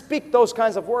parents to speak those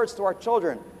kinds of words to our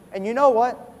children. And you know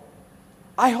what?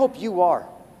 I hope you are.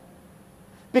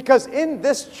 Because in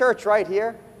this church right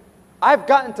here, I've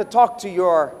gotten to talk to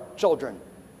your children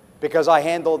because I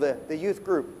handle the youth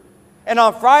group. And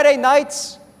on Friday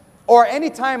nights, or any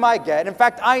time I get, in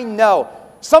fact, I know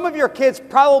some of your kids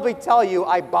probably tell you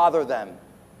I bother them.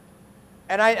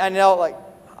 And I know, like,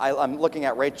 I'm looking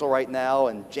at Rachel right now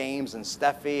and James and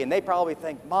Steffi, and they probably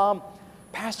think, Mom,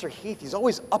 Pastor Heath, he's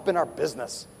always up in our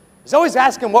business. He's always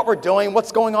asking what we're doing,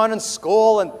 what's going on in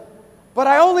school. But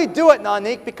I only do it,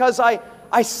 Nanik, because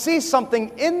I see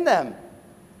something in them.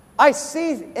 I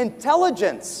see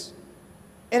intelligence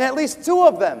in at least 2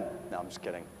 of them. No, I'm just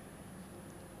kidding.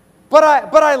 But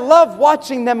I love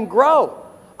watching them grow.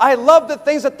 I love the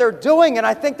things that they're doing, and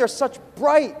I think they're such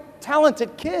bright,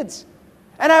 talented kids.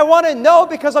 And I want to know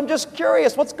because I'm just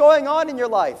curious what's going on in your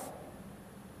life.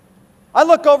 I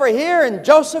look over here and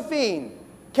Josephine,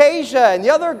 Kasia, and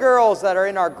the other girls that are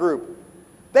in our group.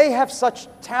 They have such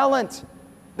talent.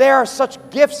 There are such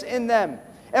gifts in them.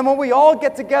 And when we all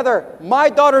get together, my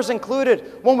daughters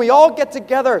included, when we all get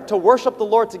together to worship the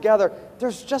Lord together,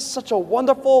 there's just such a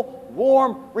wonderful,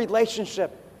 warm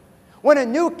relationship. When a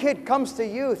new kid comes to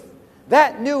youth,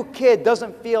 that new kid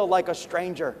doesn't feel like a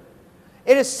stranger.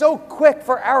 It is so quick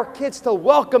for our kids to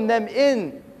welcome them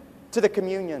in to the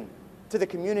communion, to the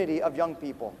community of young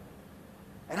people.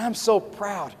 And I'm so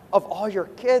proud of all your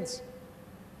kids.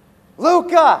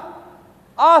 Luca,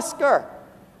 Oscar.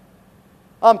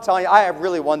 I'm telling you, I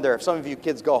really wonder if some of you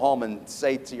kids go home and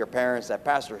say to your parents that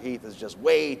Pastor Heath is just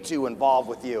way too involved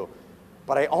with you.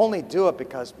 But I only do it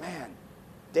because, man,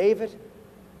 David,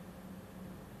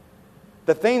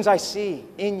 the things I see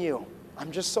in you,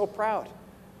 I'm just so proud.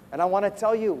 And I want to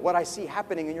tell you what I see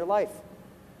happening in your life.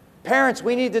 Parents,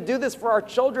 we need to do this for our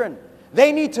children.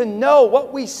 They need to know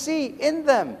what we see in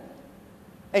them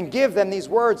and give them these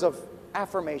words of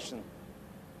affirmation.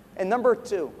 And number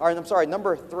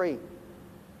three,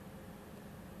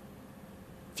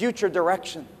 future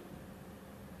direction.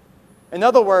 In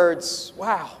other words,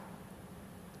 wow,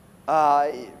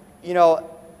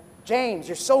 James,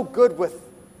 you're so good with,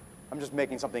 I'm just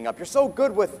making something up, you're so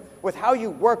good with how you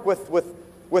work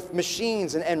with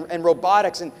machines and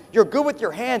robotics, and you're good with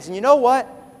your hands. And you know what?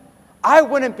 I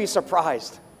wouldn't be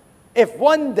surprised if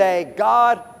one day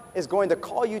God is going to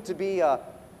call you to be a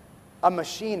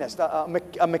machinist,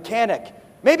 a mechanic,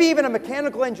 maybe even a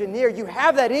mechanical engineer. You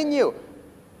have that in you.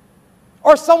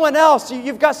 Or someone else,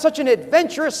 you've got such an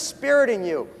adventurous spirit in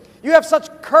you. You have such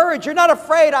courage. You're not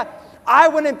afraid. I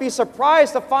wouldn't be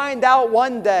surprised to find out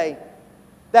one day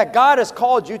that God has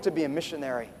called you to be a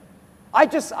missionary. I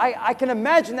can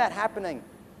imagine that happening.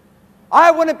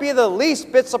 I wouldn't be the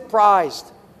least bit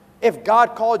surprised if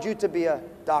God called you to be a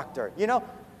doctor.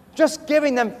 Just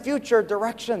giving them future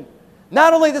direction.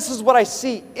 Not only this is what I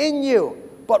see in you,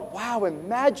 but wow,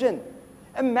 imagine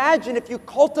if you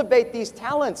cultivate these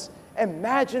talents.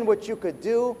 Imagine what you could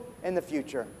do in the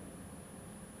future.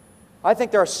 I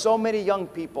think there are so many young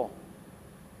people,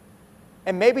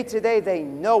 and maybe today they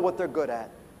know what they're good at,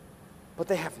 but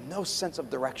they have no sense of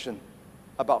direction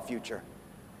about future.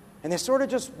 And they sort of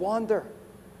just wander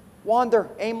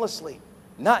aimlessly,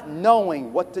 not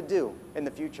knowing what to do in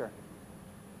the future.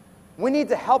 We need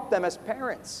to help them as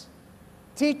parents,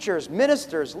 teachers,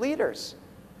 ministers, leaders.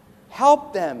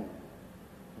 Help them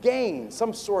gain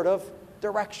some sort of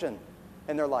direction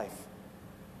in their life.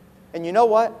 And you know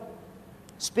what?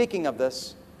 Speaking of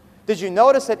this, did you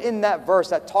notice that in that verse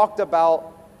that talked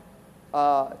about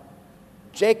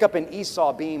Jacob and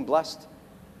Esau being blessed?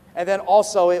 And then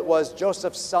also it was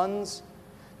Joseph's sons.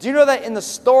 Do you know that in the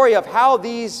story of how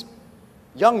these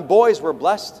young boys were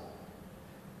blessed?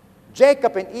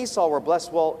 Jacob and Esau were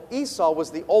blessed. Well, Esau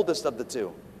was the oldest of the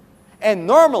two. And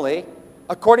normally,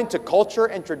 according to culture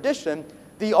and tradition,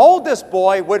 the oldest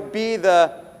boy would be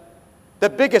the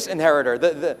biggest inheritor,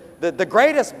 the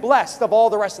greatest blessed of all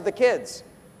the rest of the kids.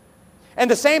 And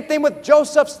the same thing with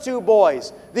Joseph's two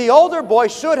boys. The older boy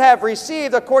should have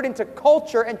received, according to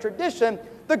culture and tradition,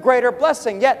 the greater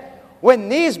blessing. Yet, when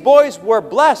these boys were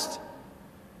blessed,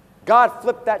 God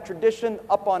flipped that tradition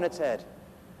up on its head.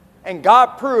 And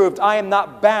God proved, I am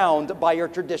not bound by your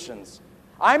traditions.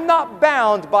 I'm not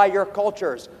bound by your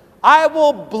cultures. I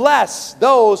will bless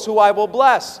those who I will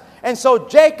bless. And so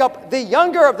Jacob, the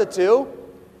younger of the two,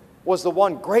 was the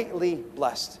one greatly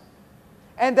blessed.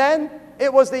 And then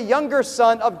it was the younger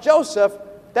son of Joseph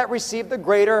that received the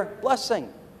greater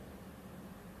blessing.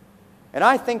 And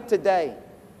I think today,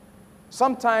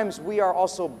 sometimes we are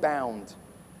also bound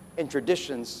in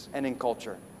traditions and in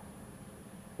culture.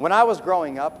 When I was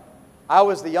growing up, I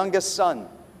was the youngest son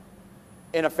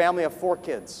in a family of 4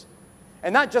 kids.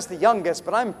 And not just the youngest,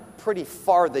 but I'm pretty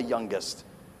far the youngest.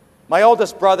 My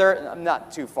oldest brother, I'm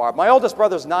not too far. My oldest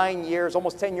brother's 9 years,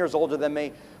 almost 10 years older than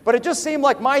me. But it just seemed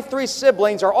like my 3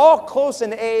 siblings are all close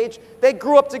in age. They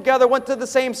grew up together, went to the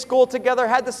same school together,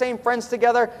 had the same friends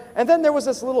together. And then there was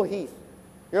this little Heath,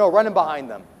 running behind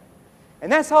them.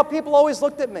 And that's how people always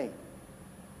looked at me.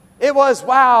 It was,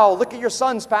 wow, look at your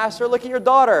sons, Pastor. Look at your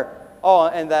daughter. Oh,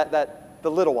 and the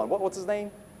little one. What's his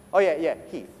name? Oh, yeah,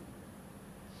 Heath.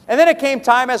 And then it came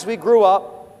time as we grew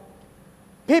up,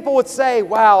 people would say,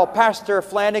 wow, Pastor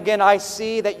Flanagan, I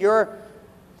see that your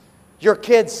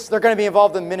kids, they're going to be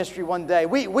involved in ministry one day.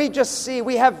 We just see,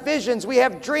 we have visions, we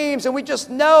have dreams, and we just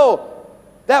know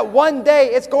that one day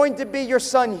it's going to be your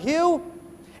son Hugh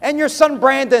and your son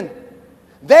Brandon.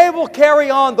 They will carry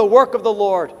on the work of the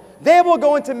Lord. They will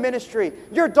go into ministry.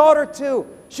 Your daughter too.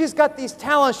 She's got these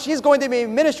talents. She's going to be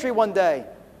in ministry one day.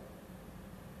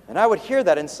 And I would hear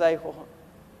that and say, well,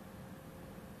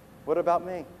 what about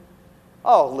me?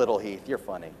 Oh, little Heath, you're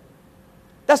funny.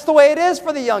 That's the way it is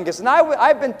for the youngest. And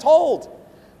I've been told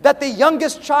that the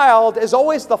youngest child is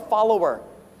always the follower.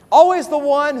 Always the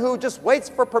one who just waits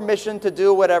for permission to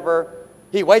do whatever.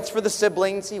 He waits for the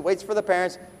siblings. He waits for the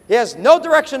parents. He has no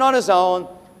direction on his own.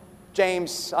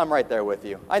 James, I'm right there with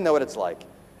you. I know what it's like.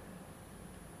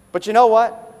 But you know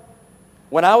what?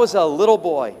 When I was a little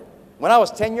boy, when I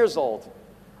was 10 years old,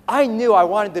 I knew I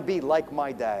wanted to be like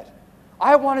my dad.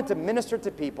 I wanted to minister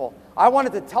to people. I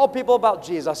wanted to tell people about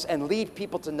Jesus and lead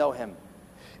people to know Him.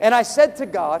 And I said to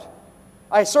God,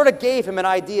 I sort of gave Him an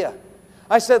idea.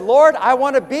 I said, Lord, I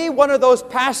want to be one of those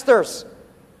pastors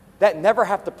that never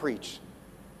have to preach.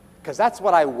 Because that's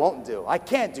what I won't do. I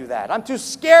can't do that. I'm too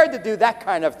scared to do that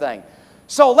kind of thing.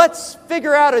 So let's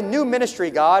figure out a new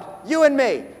ministry, God. You and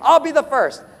me. I'll be the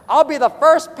first. I'll be the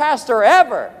first pastor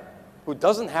ever who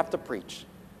doesn't have to preach.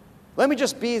 Let me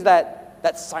just be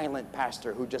that silent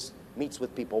pastor who just meets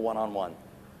with people one-on-one.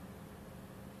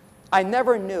 I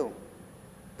never knew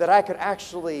that I could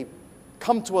actually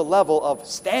come to a level of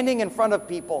standing in front of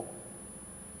people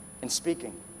and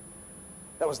speaking.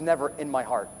 That was never in my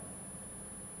heart.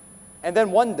 And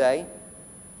then one day,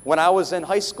 when I was in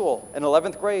high school, in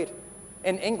 11th grade,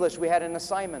 in English, we had an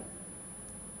assignment.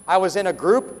 I was in a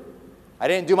group. I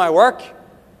didn't do my work.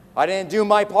 I didn't do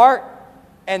my part.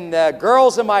 And the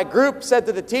girls in my group said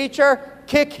to the teacher,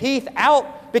 kick Heath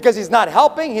out because he's not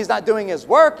helping, he's not doing his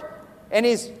work, and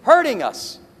he's hurting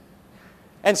us.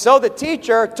 And so the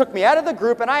teacher took me out of the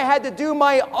group, and I had to do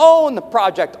my own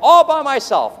project all by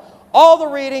myself. All the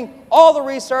reading, all the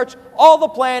research, all the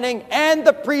planning, and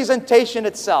the presentation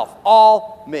itself.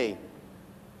 All me.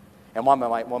 And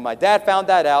when my dad found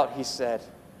that out, he said,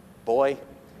 boy,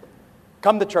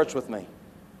 come to church with me.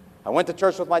 I went to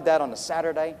church with my dad on a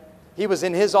Saturday. He was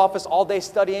in his office all day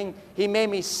studying. He made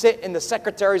me sit in the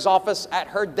secretary's office at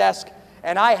her desk,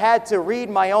 and I had to read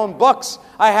my own books.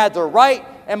 I had to write,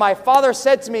 and my father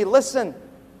said to me, listen,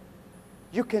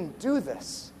 you can do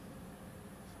this.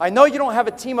 I know you don't have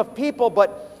a team of people,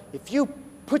 but if you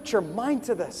put your mind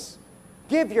to this,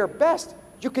 give your best,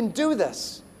 you can do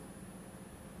this.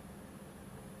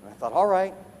 And I thought, all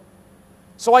right.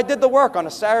 So I did the work on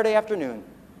a Saturday afternoon.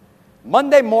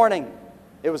 Monday morning,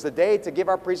 it was the day to give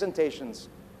our presentations.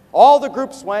 All the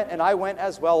groups went, and I went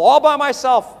as well, all by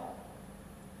myself.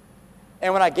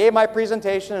 And when I gave my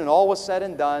presentation and all was said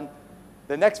and done,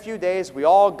 the next few days, we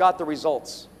all got the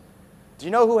results. Do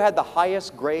you know who had the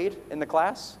highest grade in the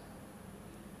class?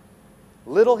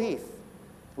 Little Heath.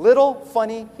 Little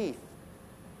funny Heath.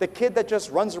 The kid that just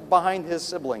runs behind his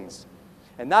siblings.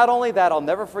 And not only that, I'll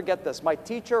never forget this. My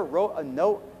teacher wrote a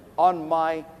note on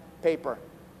my paper.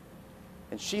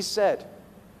 And she said,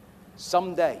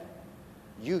 someday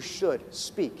you should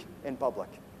speak in public.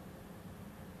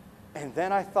 And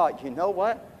then I thought, you know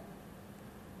what?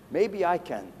 Maybe I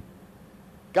can.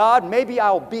 God, maybe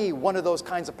I'll be one of those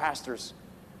kinds of pastors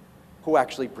who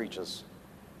actually preaches.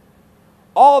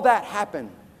 All that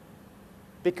happened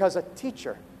because a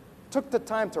teacher took the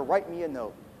time to write me a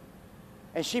note.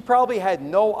 And she probably had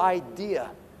no idea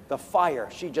the fire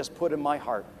she just put in my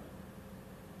heart.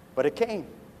 But it came,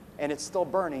 and it's still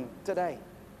burning today.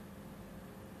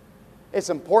 It's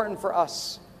important for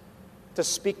us to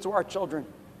speak to our children,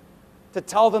 to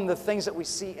tell them the things that we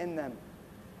see in them,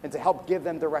 and to help give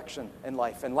them direction in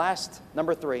life. And last,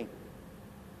 number 3,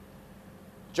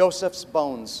 Joseph's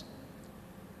bones.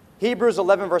 Hebrews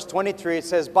 11, verse 23, it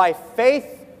says, verse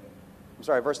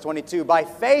 22, by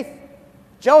faith,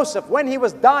 Joseph, when he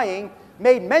was dying,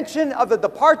 made mention of the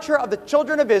departure of the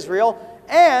children of Israel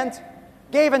and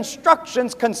gave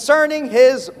instructions concerning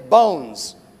his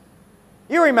bones.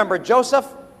 You remember Joseph?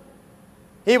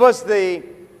 He was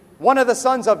one of the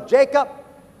sons of Jacob.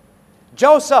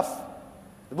 Joseph,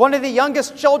 one of the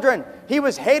youngest children, he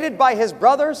was hated by his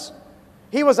brothers.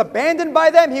 He was abandoned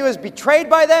by them. He was betrayed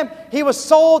by them. He was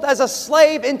sold as a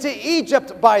slave into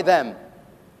Egypt by them.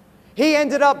 He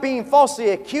ended up being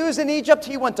falsely accused in Egypt.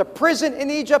 He went to prison in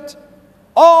Egypt.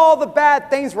 All the bad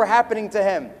things were happening to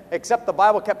him, except the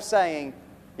Bible kept saying,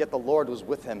 yet the Lord was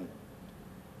with him.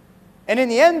 And in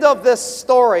the end of this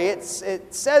story,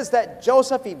 it says that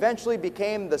Joseph eventually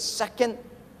became the second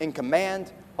in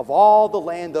command of all the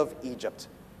land of Egypt.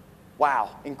 Wow,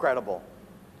 incredible.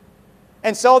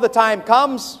 And so the time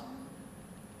comes,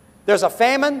 there's a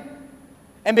famine,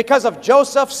 and because of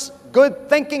Joseph's good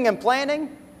thinking and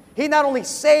planning, he not only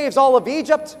saves all of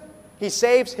Egypt, he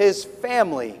saves his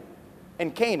family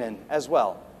in Canaan as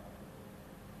well.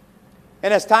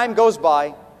 And as time goes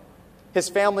by, his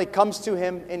family comes to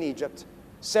him in Egypt,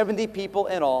 70 people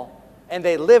in all, and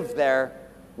they live there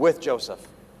with Joseph.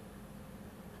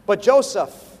 But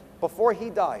Joseph, before he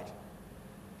died,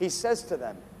 he says to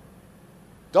them,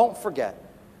 don't forget,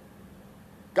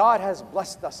 God has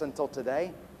blessed us until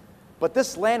today, but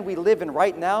this land we live in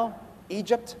right now,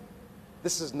 Egypt,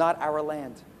 this is not our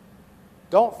land.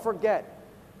 Don't forget,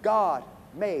 God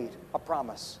made a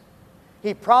promise.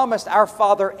 He promised our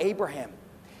father Abraham.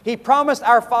 He promised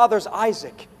our fathers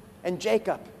Isaac and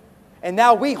Jacob. And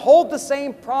now we hold the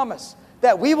same promise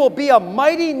that we will be a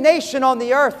mighty nation on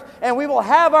the earth and we will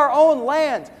have our own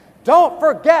land. Don't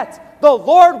forget, the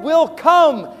Lord will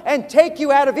come and take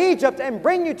you out of Egypt and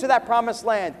bring you to that promised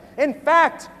land. In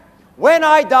fact, when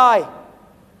I die,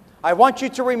 I want you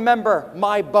to remember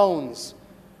my bones.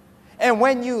 And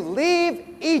when you leave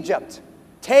Egypt,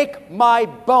 take my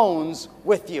bones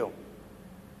with you.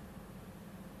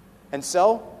 And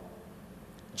so,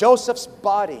 Joseph's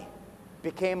body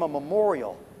became a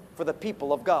memorial for the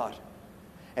people of God.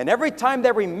 And every time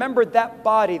they remembered that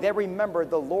body, they remembered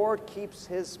the Lord keeps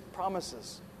His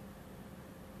promises.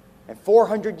 And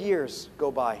 400 years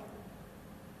go by.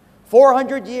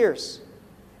 400 years.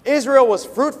 Israel was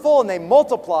fruitful and they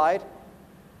multiplied,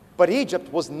 but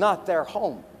Egypt was not their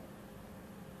home.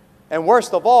 And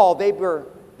worst of all,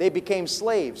 they became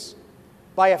slaves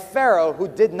by a Pharaoh who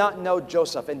did not know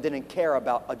Joseph and didn't care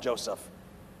about a Joseph.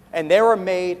 And they were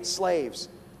made slaves.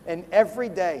 And every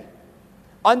day,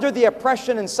 under the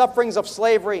oppression and sufferings of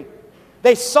slavery,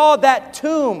 they saw that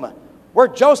tomb where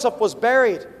Joseph was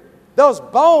buried, those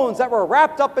bones that were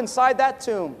wrapped up inside that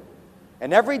tomb.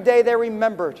 And every day they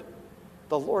remembered,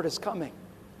 the Lord is coming.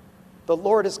 The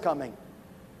Lord is coming.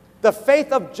 The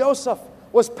faith of Joseph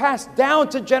was passed down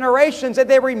to generations, and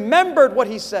they remembered what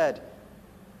he said.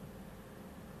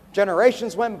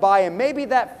 Generations went by, and maybe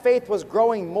that faith was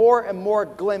growing more and more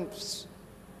glimpse,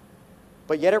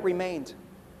 but yet it remained.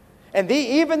 And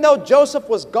even though Joseph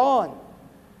was gone,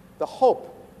 the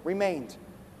hope remained.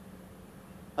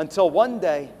 Until one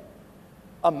day,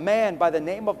 a man by the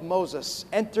name of Moses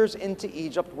enters into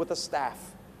Egypt with a staff.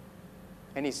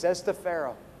 And he says to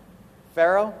Pharaoh,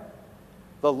 Pharaoh,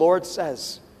 the Lord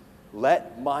says,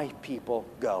 let my people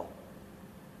go.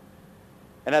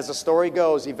 And as the story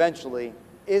goes, eventually,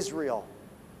 Israel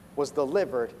was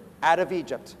delivered out of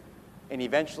Egypt. And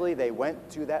eventually they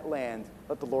went to that land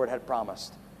that the Lord had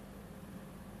promised.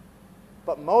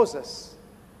 But Moses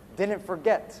didn't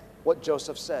forget what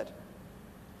Joseph said.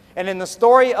 And in the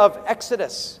story of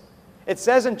Exodus, it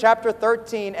says in chapter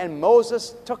 13, and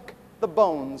Moses took the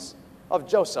bones of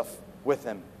Joseph with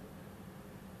him.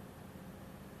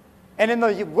 And in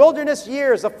the wilderness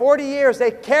years, the 40 years,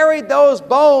 they carried those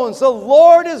bones. The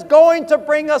Lord is going to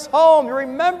bring us home. You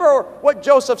remember what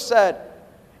Joseph said.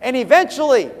 And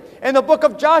eventually, in the book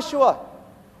of Joshua,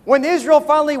 when Israel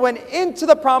finally went into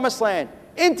the promised land,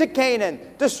 into Canaan,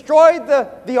 destroyed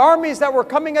the armies that were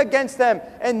coming against them,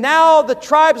 and now the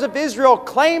tribes of Israel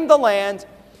claimed the land,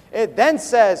 it then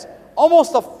says,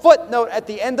 almost a footnote at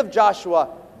the end of Joshua,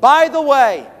 by the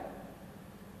way,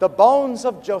 the bones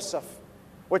of Joseph,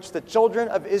 which the children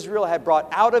of Israel had brought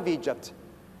out of Egypt,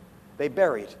 they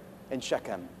buried in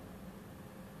Shechem.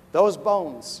 Those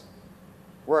bones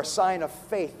were a sign of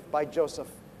faith by Joseph.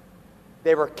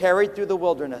 They were carried through the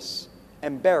wilderness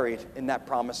and buried in that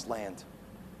promised land.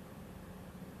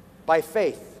 By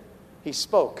faith, he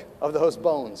spoke of those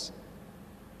bones.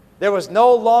 There was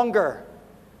no longer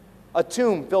a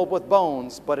tomb filled with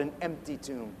bones, but an empty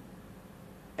tomb.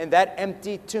 And that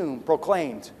empty tomb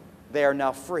proclaimed, they are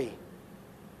now free.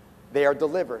 They are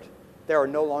delivered. They are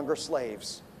no longer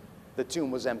slaves. The tomb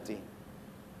was empty.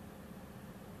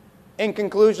 In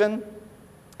conclusion,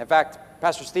 in fact,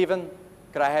 Pastor Stephen,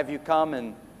 could I have you come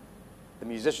and the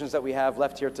musicians that we have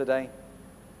left here today?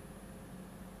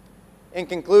 In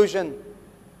conclusion,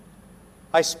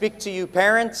 I speak to you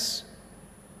parents,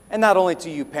 and not only to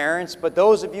you parents, but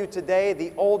those of you today,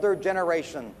 the older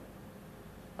generation.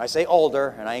 I say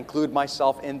older, and I include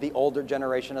myself in the older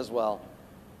generation as well.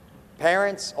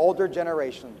 Parents, older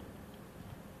generation,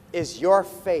 is your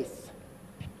faith,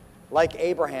 like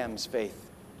Abraham's faith,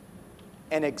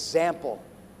 an example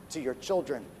to your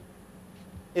children?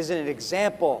 Is it an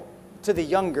example to the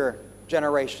younger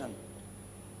generation?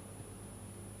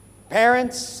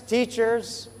 Parents,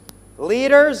 teachers,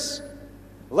 leaders,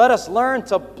 let us learn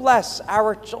to bless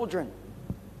our children.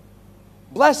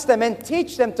 Bless them and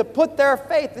teach them to put their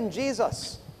faith in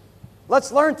Jesus.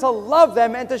 Let's learn to love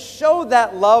them and to show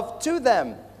that love to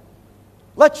them.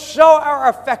 Let's show our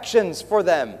affections for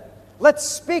them. Let's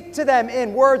speak to them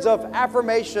in words of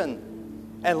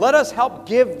affirmation. And let us help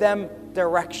give them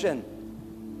direction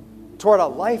toward a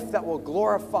life that will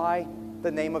glorify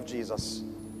the name of Jesus.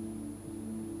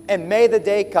 And may the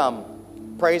day come,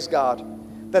 praise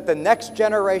God, that the next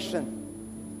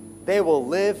generation, they will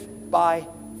live by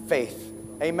faith.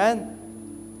 Amen?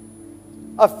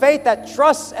 A faith that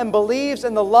trusts and believes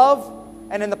in the love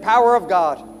and in the power of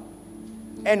God.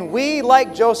 And we,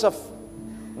 like Joseph,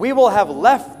 we will have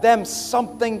left them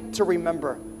something to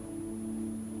remember.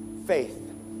 Faith.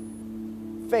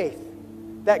 Faith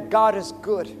that God is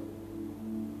good.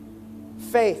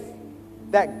 Faith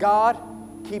that God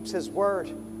keeps His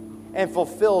word and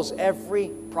fulfills every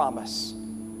promise.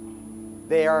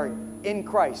 They are in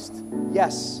Christ.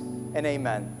 Yes and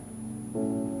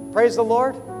amen. Praise the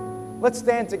Lord. Let's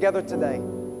stand together today.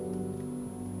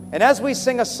 And as we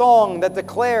sing a song that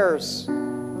declares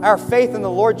our faith in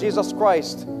the Lord Jesus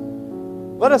Christ,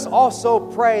 let us also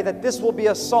pray that this will be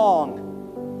a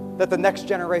song that the next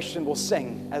generation will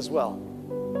sing as well.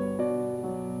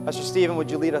 Pastor Stephen,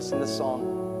 would you lead us in this song?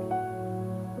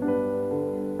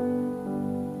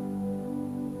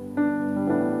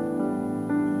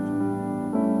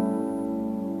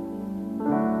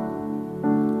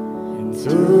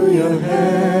 to your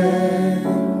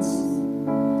hands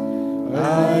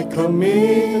I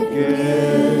commit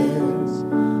against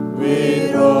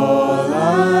with all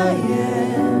I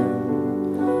am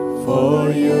for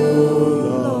you,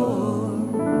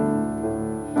 Lord.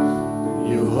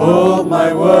 You hold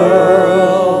my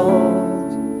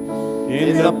world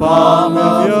in the palm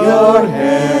of your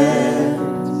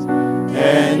hands,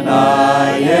 and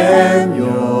I am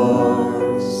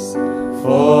yours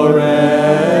forever.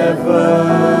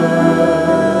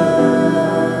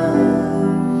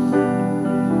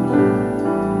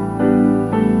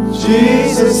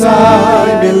 Jesus,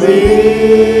 I believe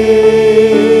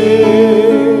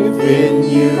in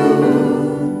you.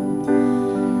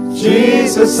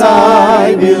 Jesus,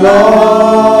 I belong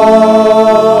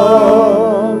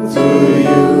to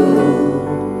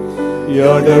you.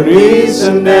 You're the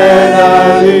reason that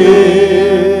I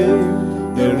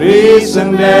live, the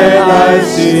reason that I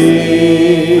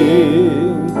sing.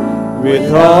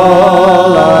 With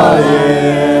all I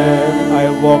am, I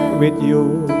walk with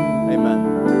you. Amen.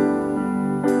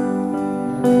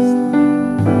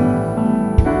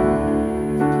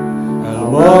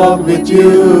 Walk with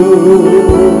you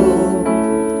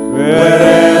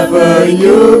wherever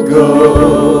you go,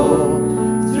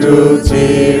 through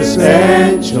tears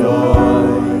and joy.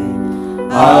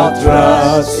 I'll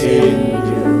trust in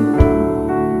you,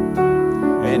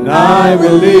 and I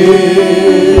will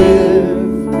live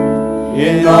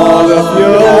in all of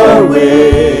your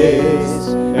ways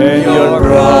and your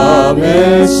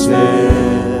promises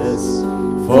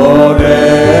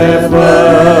forever.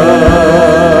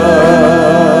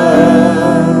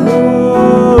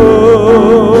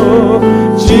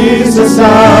 Jesus,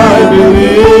 I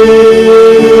believe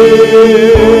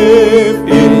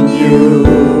in you.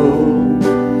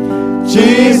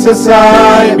 Jesus,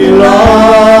 I belong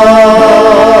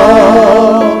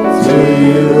to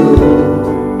you.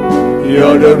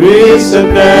 You're the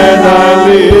reason that I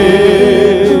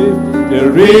live, the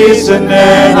reason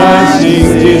that I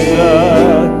sing.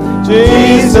 Jesus,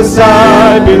 Jesus,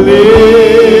 I believe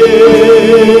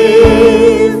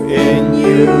in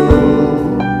you.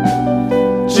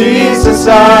 Jesus,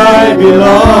 I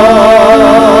belong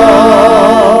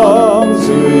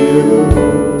to you.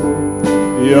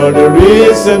 You're the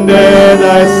reason that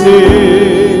I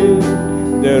sing,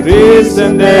 the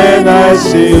reason that I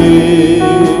sing,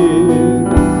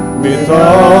 with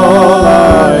all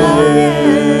I am.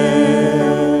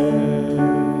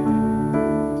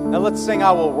 Now let's sing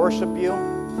I Will Worship You.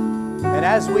 And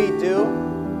as we do,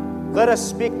 let us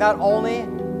speak not only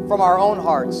from our own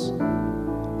hearts,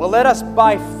 but let us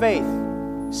by faith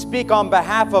speak on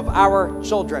behalf of our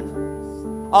children,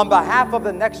 on behalf of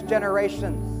the next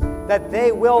generation, that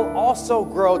they will also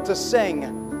grow to sing,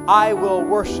 I will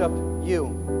worship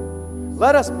you.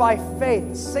 Let us by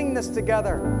faith sing this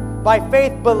together, by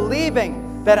faith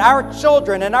believing that our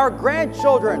children and our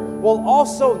grandchildren will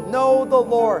also know the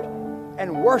Lord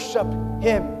and worship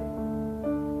Him.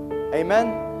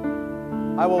 Amen.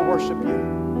 I will worship you.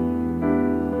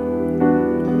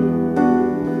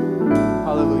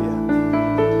 Hallelujah.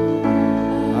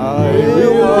 I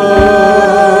will worship.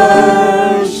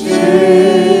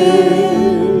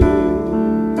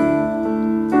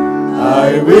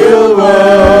 I will worship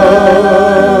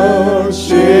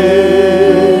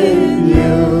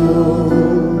you.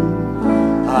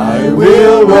 I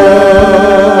will worship.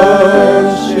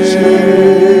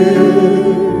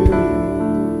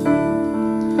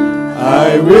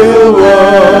 I will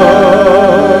worship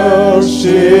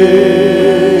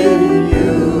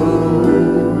you.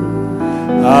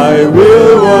 I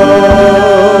will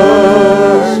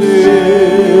worship.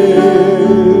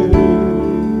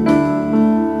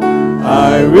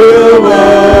 I will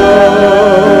worship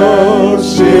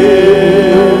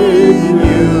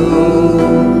you.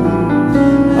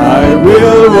 I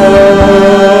will worship.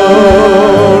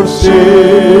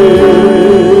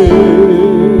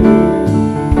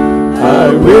 I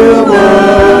will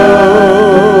worship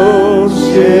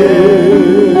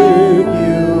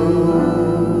you.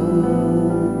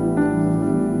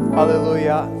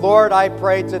 Hallelujah. Lord, I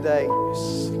pray today,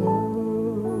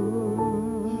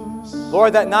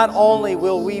 Lord, that not only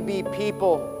will we be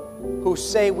people who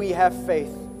say we have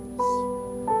faith,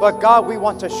 but God, we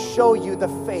want to show you the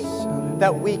faith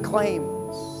that we claim.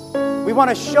 We want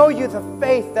to show you the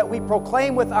faith that we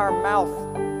proclaim with our mouth.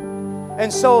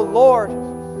 And so, Lord,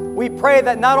 we pray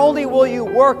that not only will you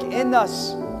work in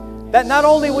us, that not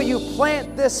only will you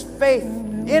plant this faith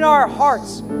in our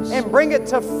hearts and bring it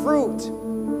to fruit,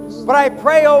 but I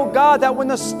pray, oh God, that when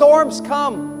the storms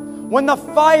come, when the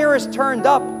fire is turned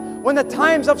up, when the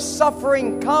times of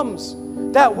suffering comes,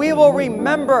 that we will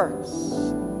remember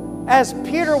as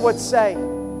Peter would say,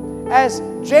 as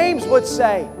James would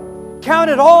say, count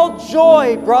it all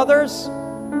joy, brothers,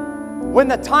 when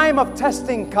the time of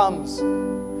testing comes.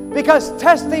 Because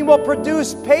testing will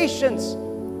produce patience.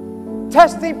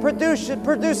 Testing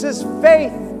produces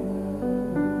faith.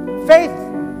 Faith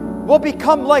will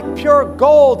become like pure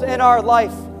gold in our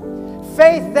life.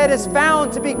 Faith that is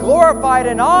found to be glorified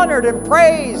and honored and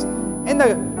praised in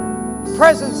the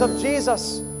presence of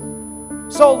Jesus.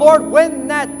 So, Lord, when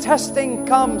that testing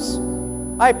comes,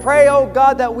 I pray, oh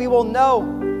God, that we will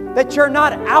know that you're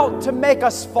not out to make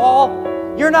us fall.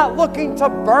 You're not looking to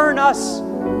burn us.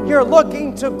 You're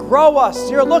looking to grow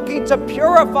us. You're looking to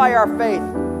purify our faith.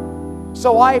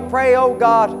 So I pray, oh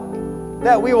God,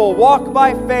 that we will walk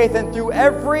by faith, and through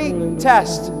every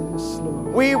test,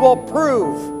 we will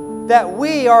prove that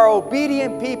we are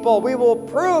obedient people. We will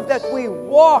prove that we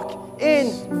walk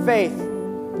in faith.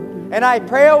 And I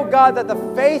pray, oh God, that the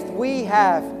faith we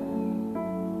have,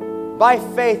 by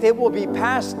faith, it will be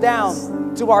passed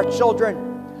down to our children,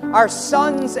 our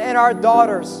sons and our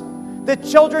daughters. The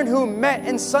children who met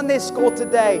in Sunday school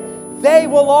today, they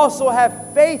will also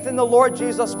have faith in the Lord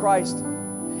Jesus Christ.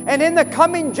 And in the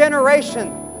coming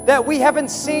generation that we haven't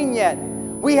seen yet,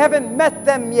 we haven't met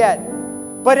them yet,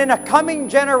 but in a coming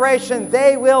generation,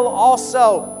 they will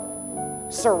also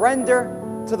surrender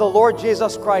to the Lord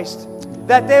Jesus Christ,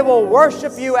 that they will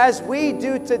worship you as we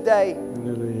do today.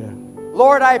 Hallelujah.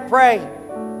 Lord, I pray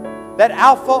that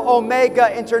Alpha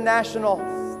Omega International,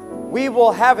 we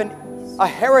will have a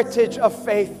heritage of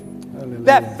faith. Hallelujah.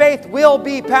 That faith will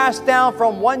be passed down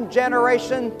from one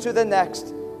generation to the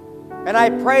next. And I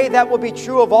pray that will be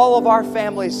true of all of our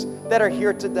families that are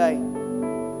here today.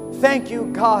 Thank you,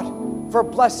 God, for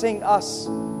blessing us.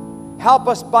 Help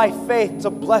us by faith to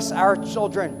bless our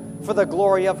children for the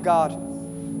glory of God.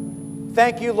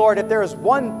 Thank you, Lord. If there is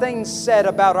one thing said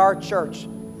about our church,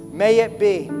 may it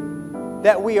be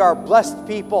that we are blessed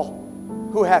people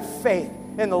who have faith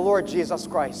in the Lord Jesus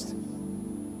Christ.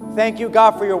 Thank you,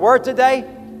 God, for your word today.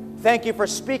 Thank you for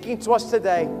speaking to us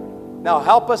today. Now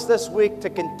help us this week to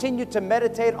continue to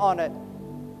meditate on it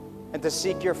and to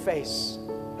seek your face.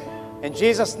 In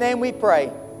Jesus' name we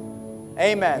pray.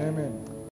 Amen. Amen.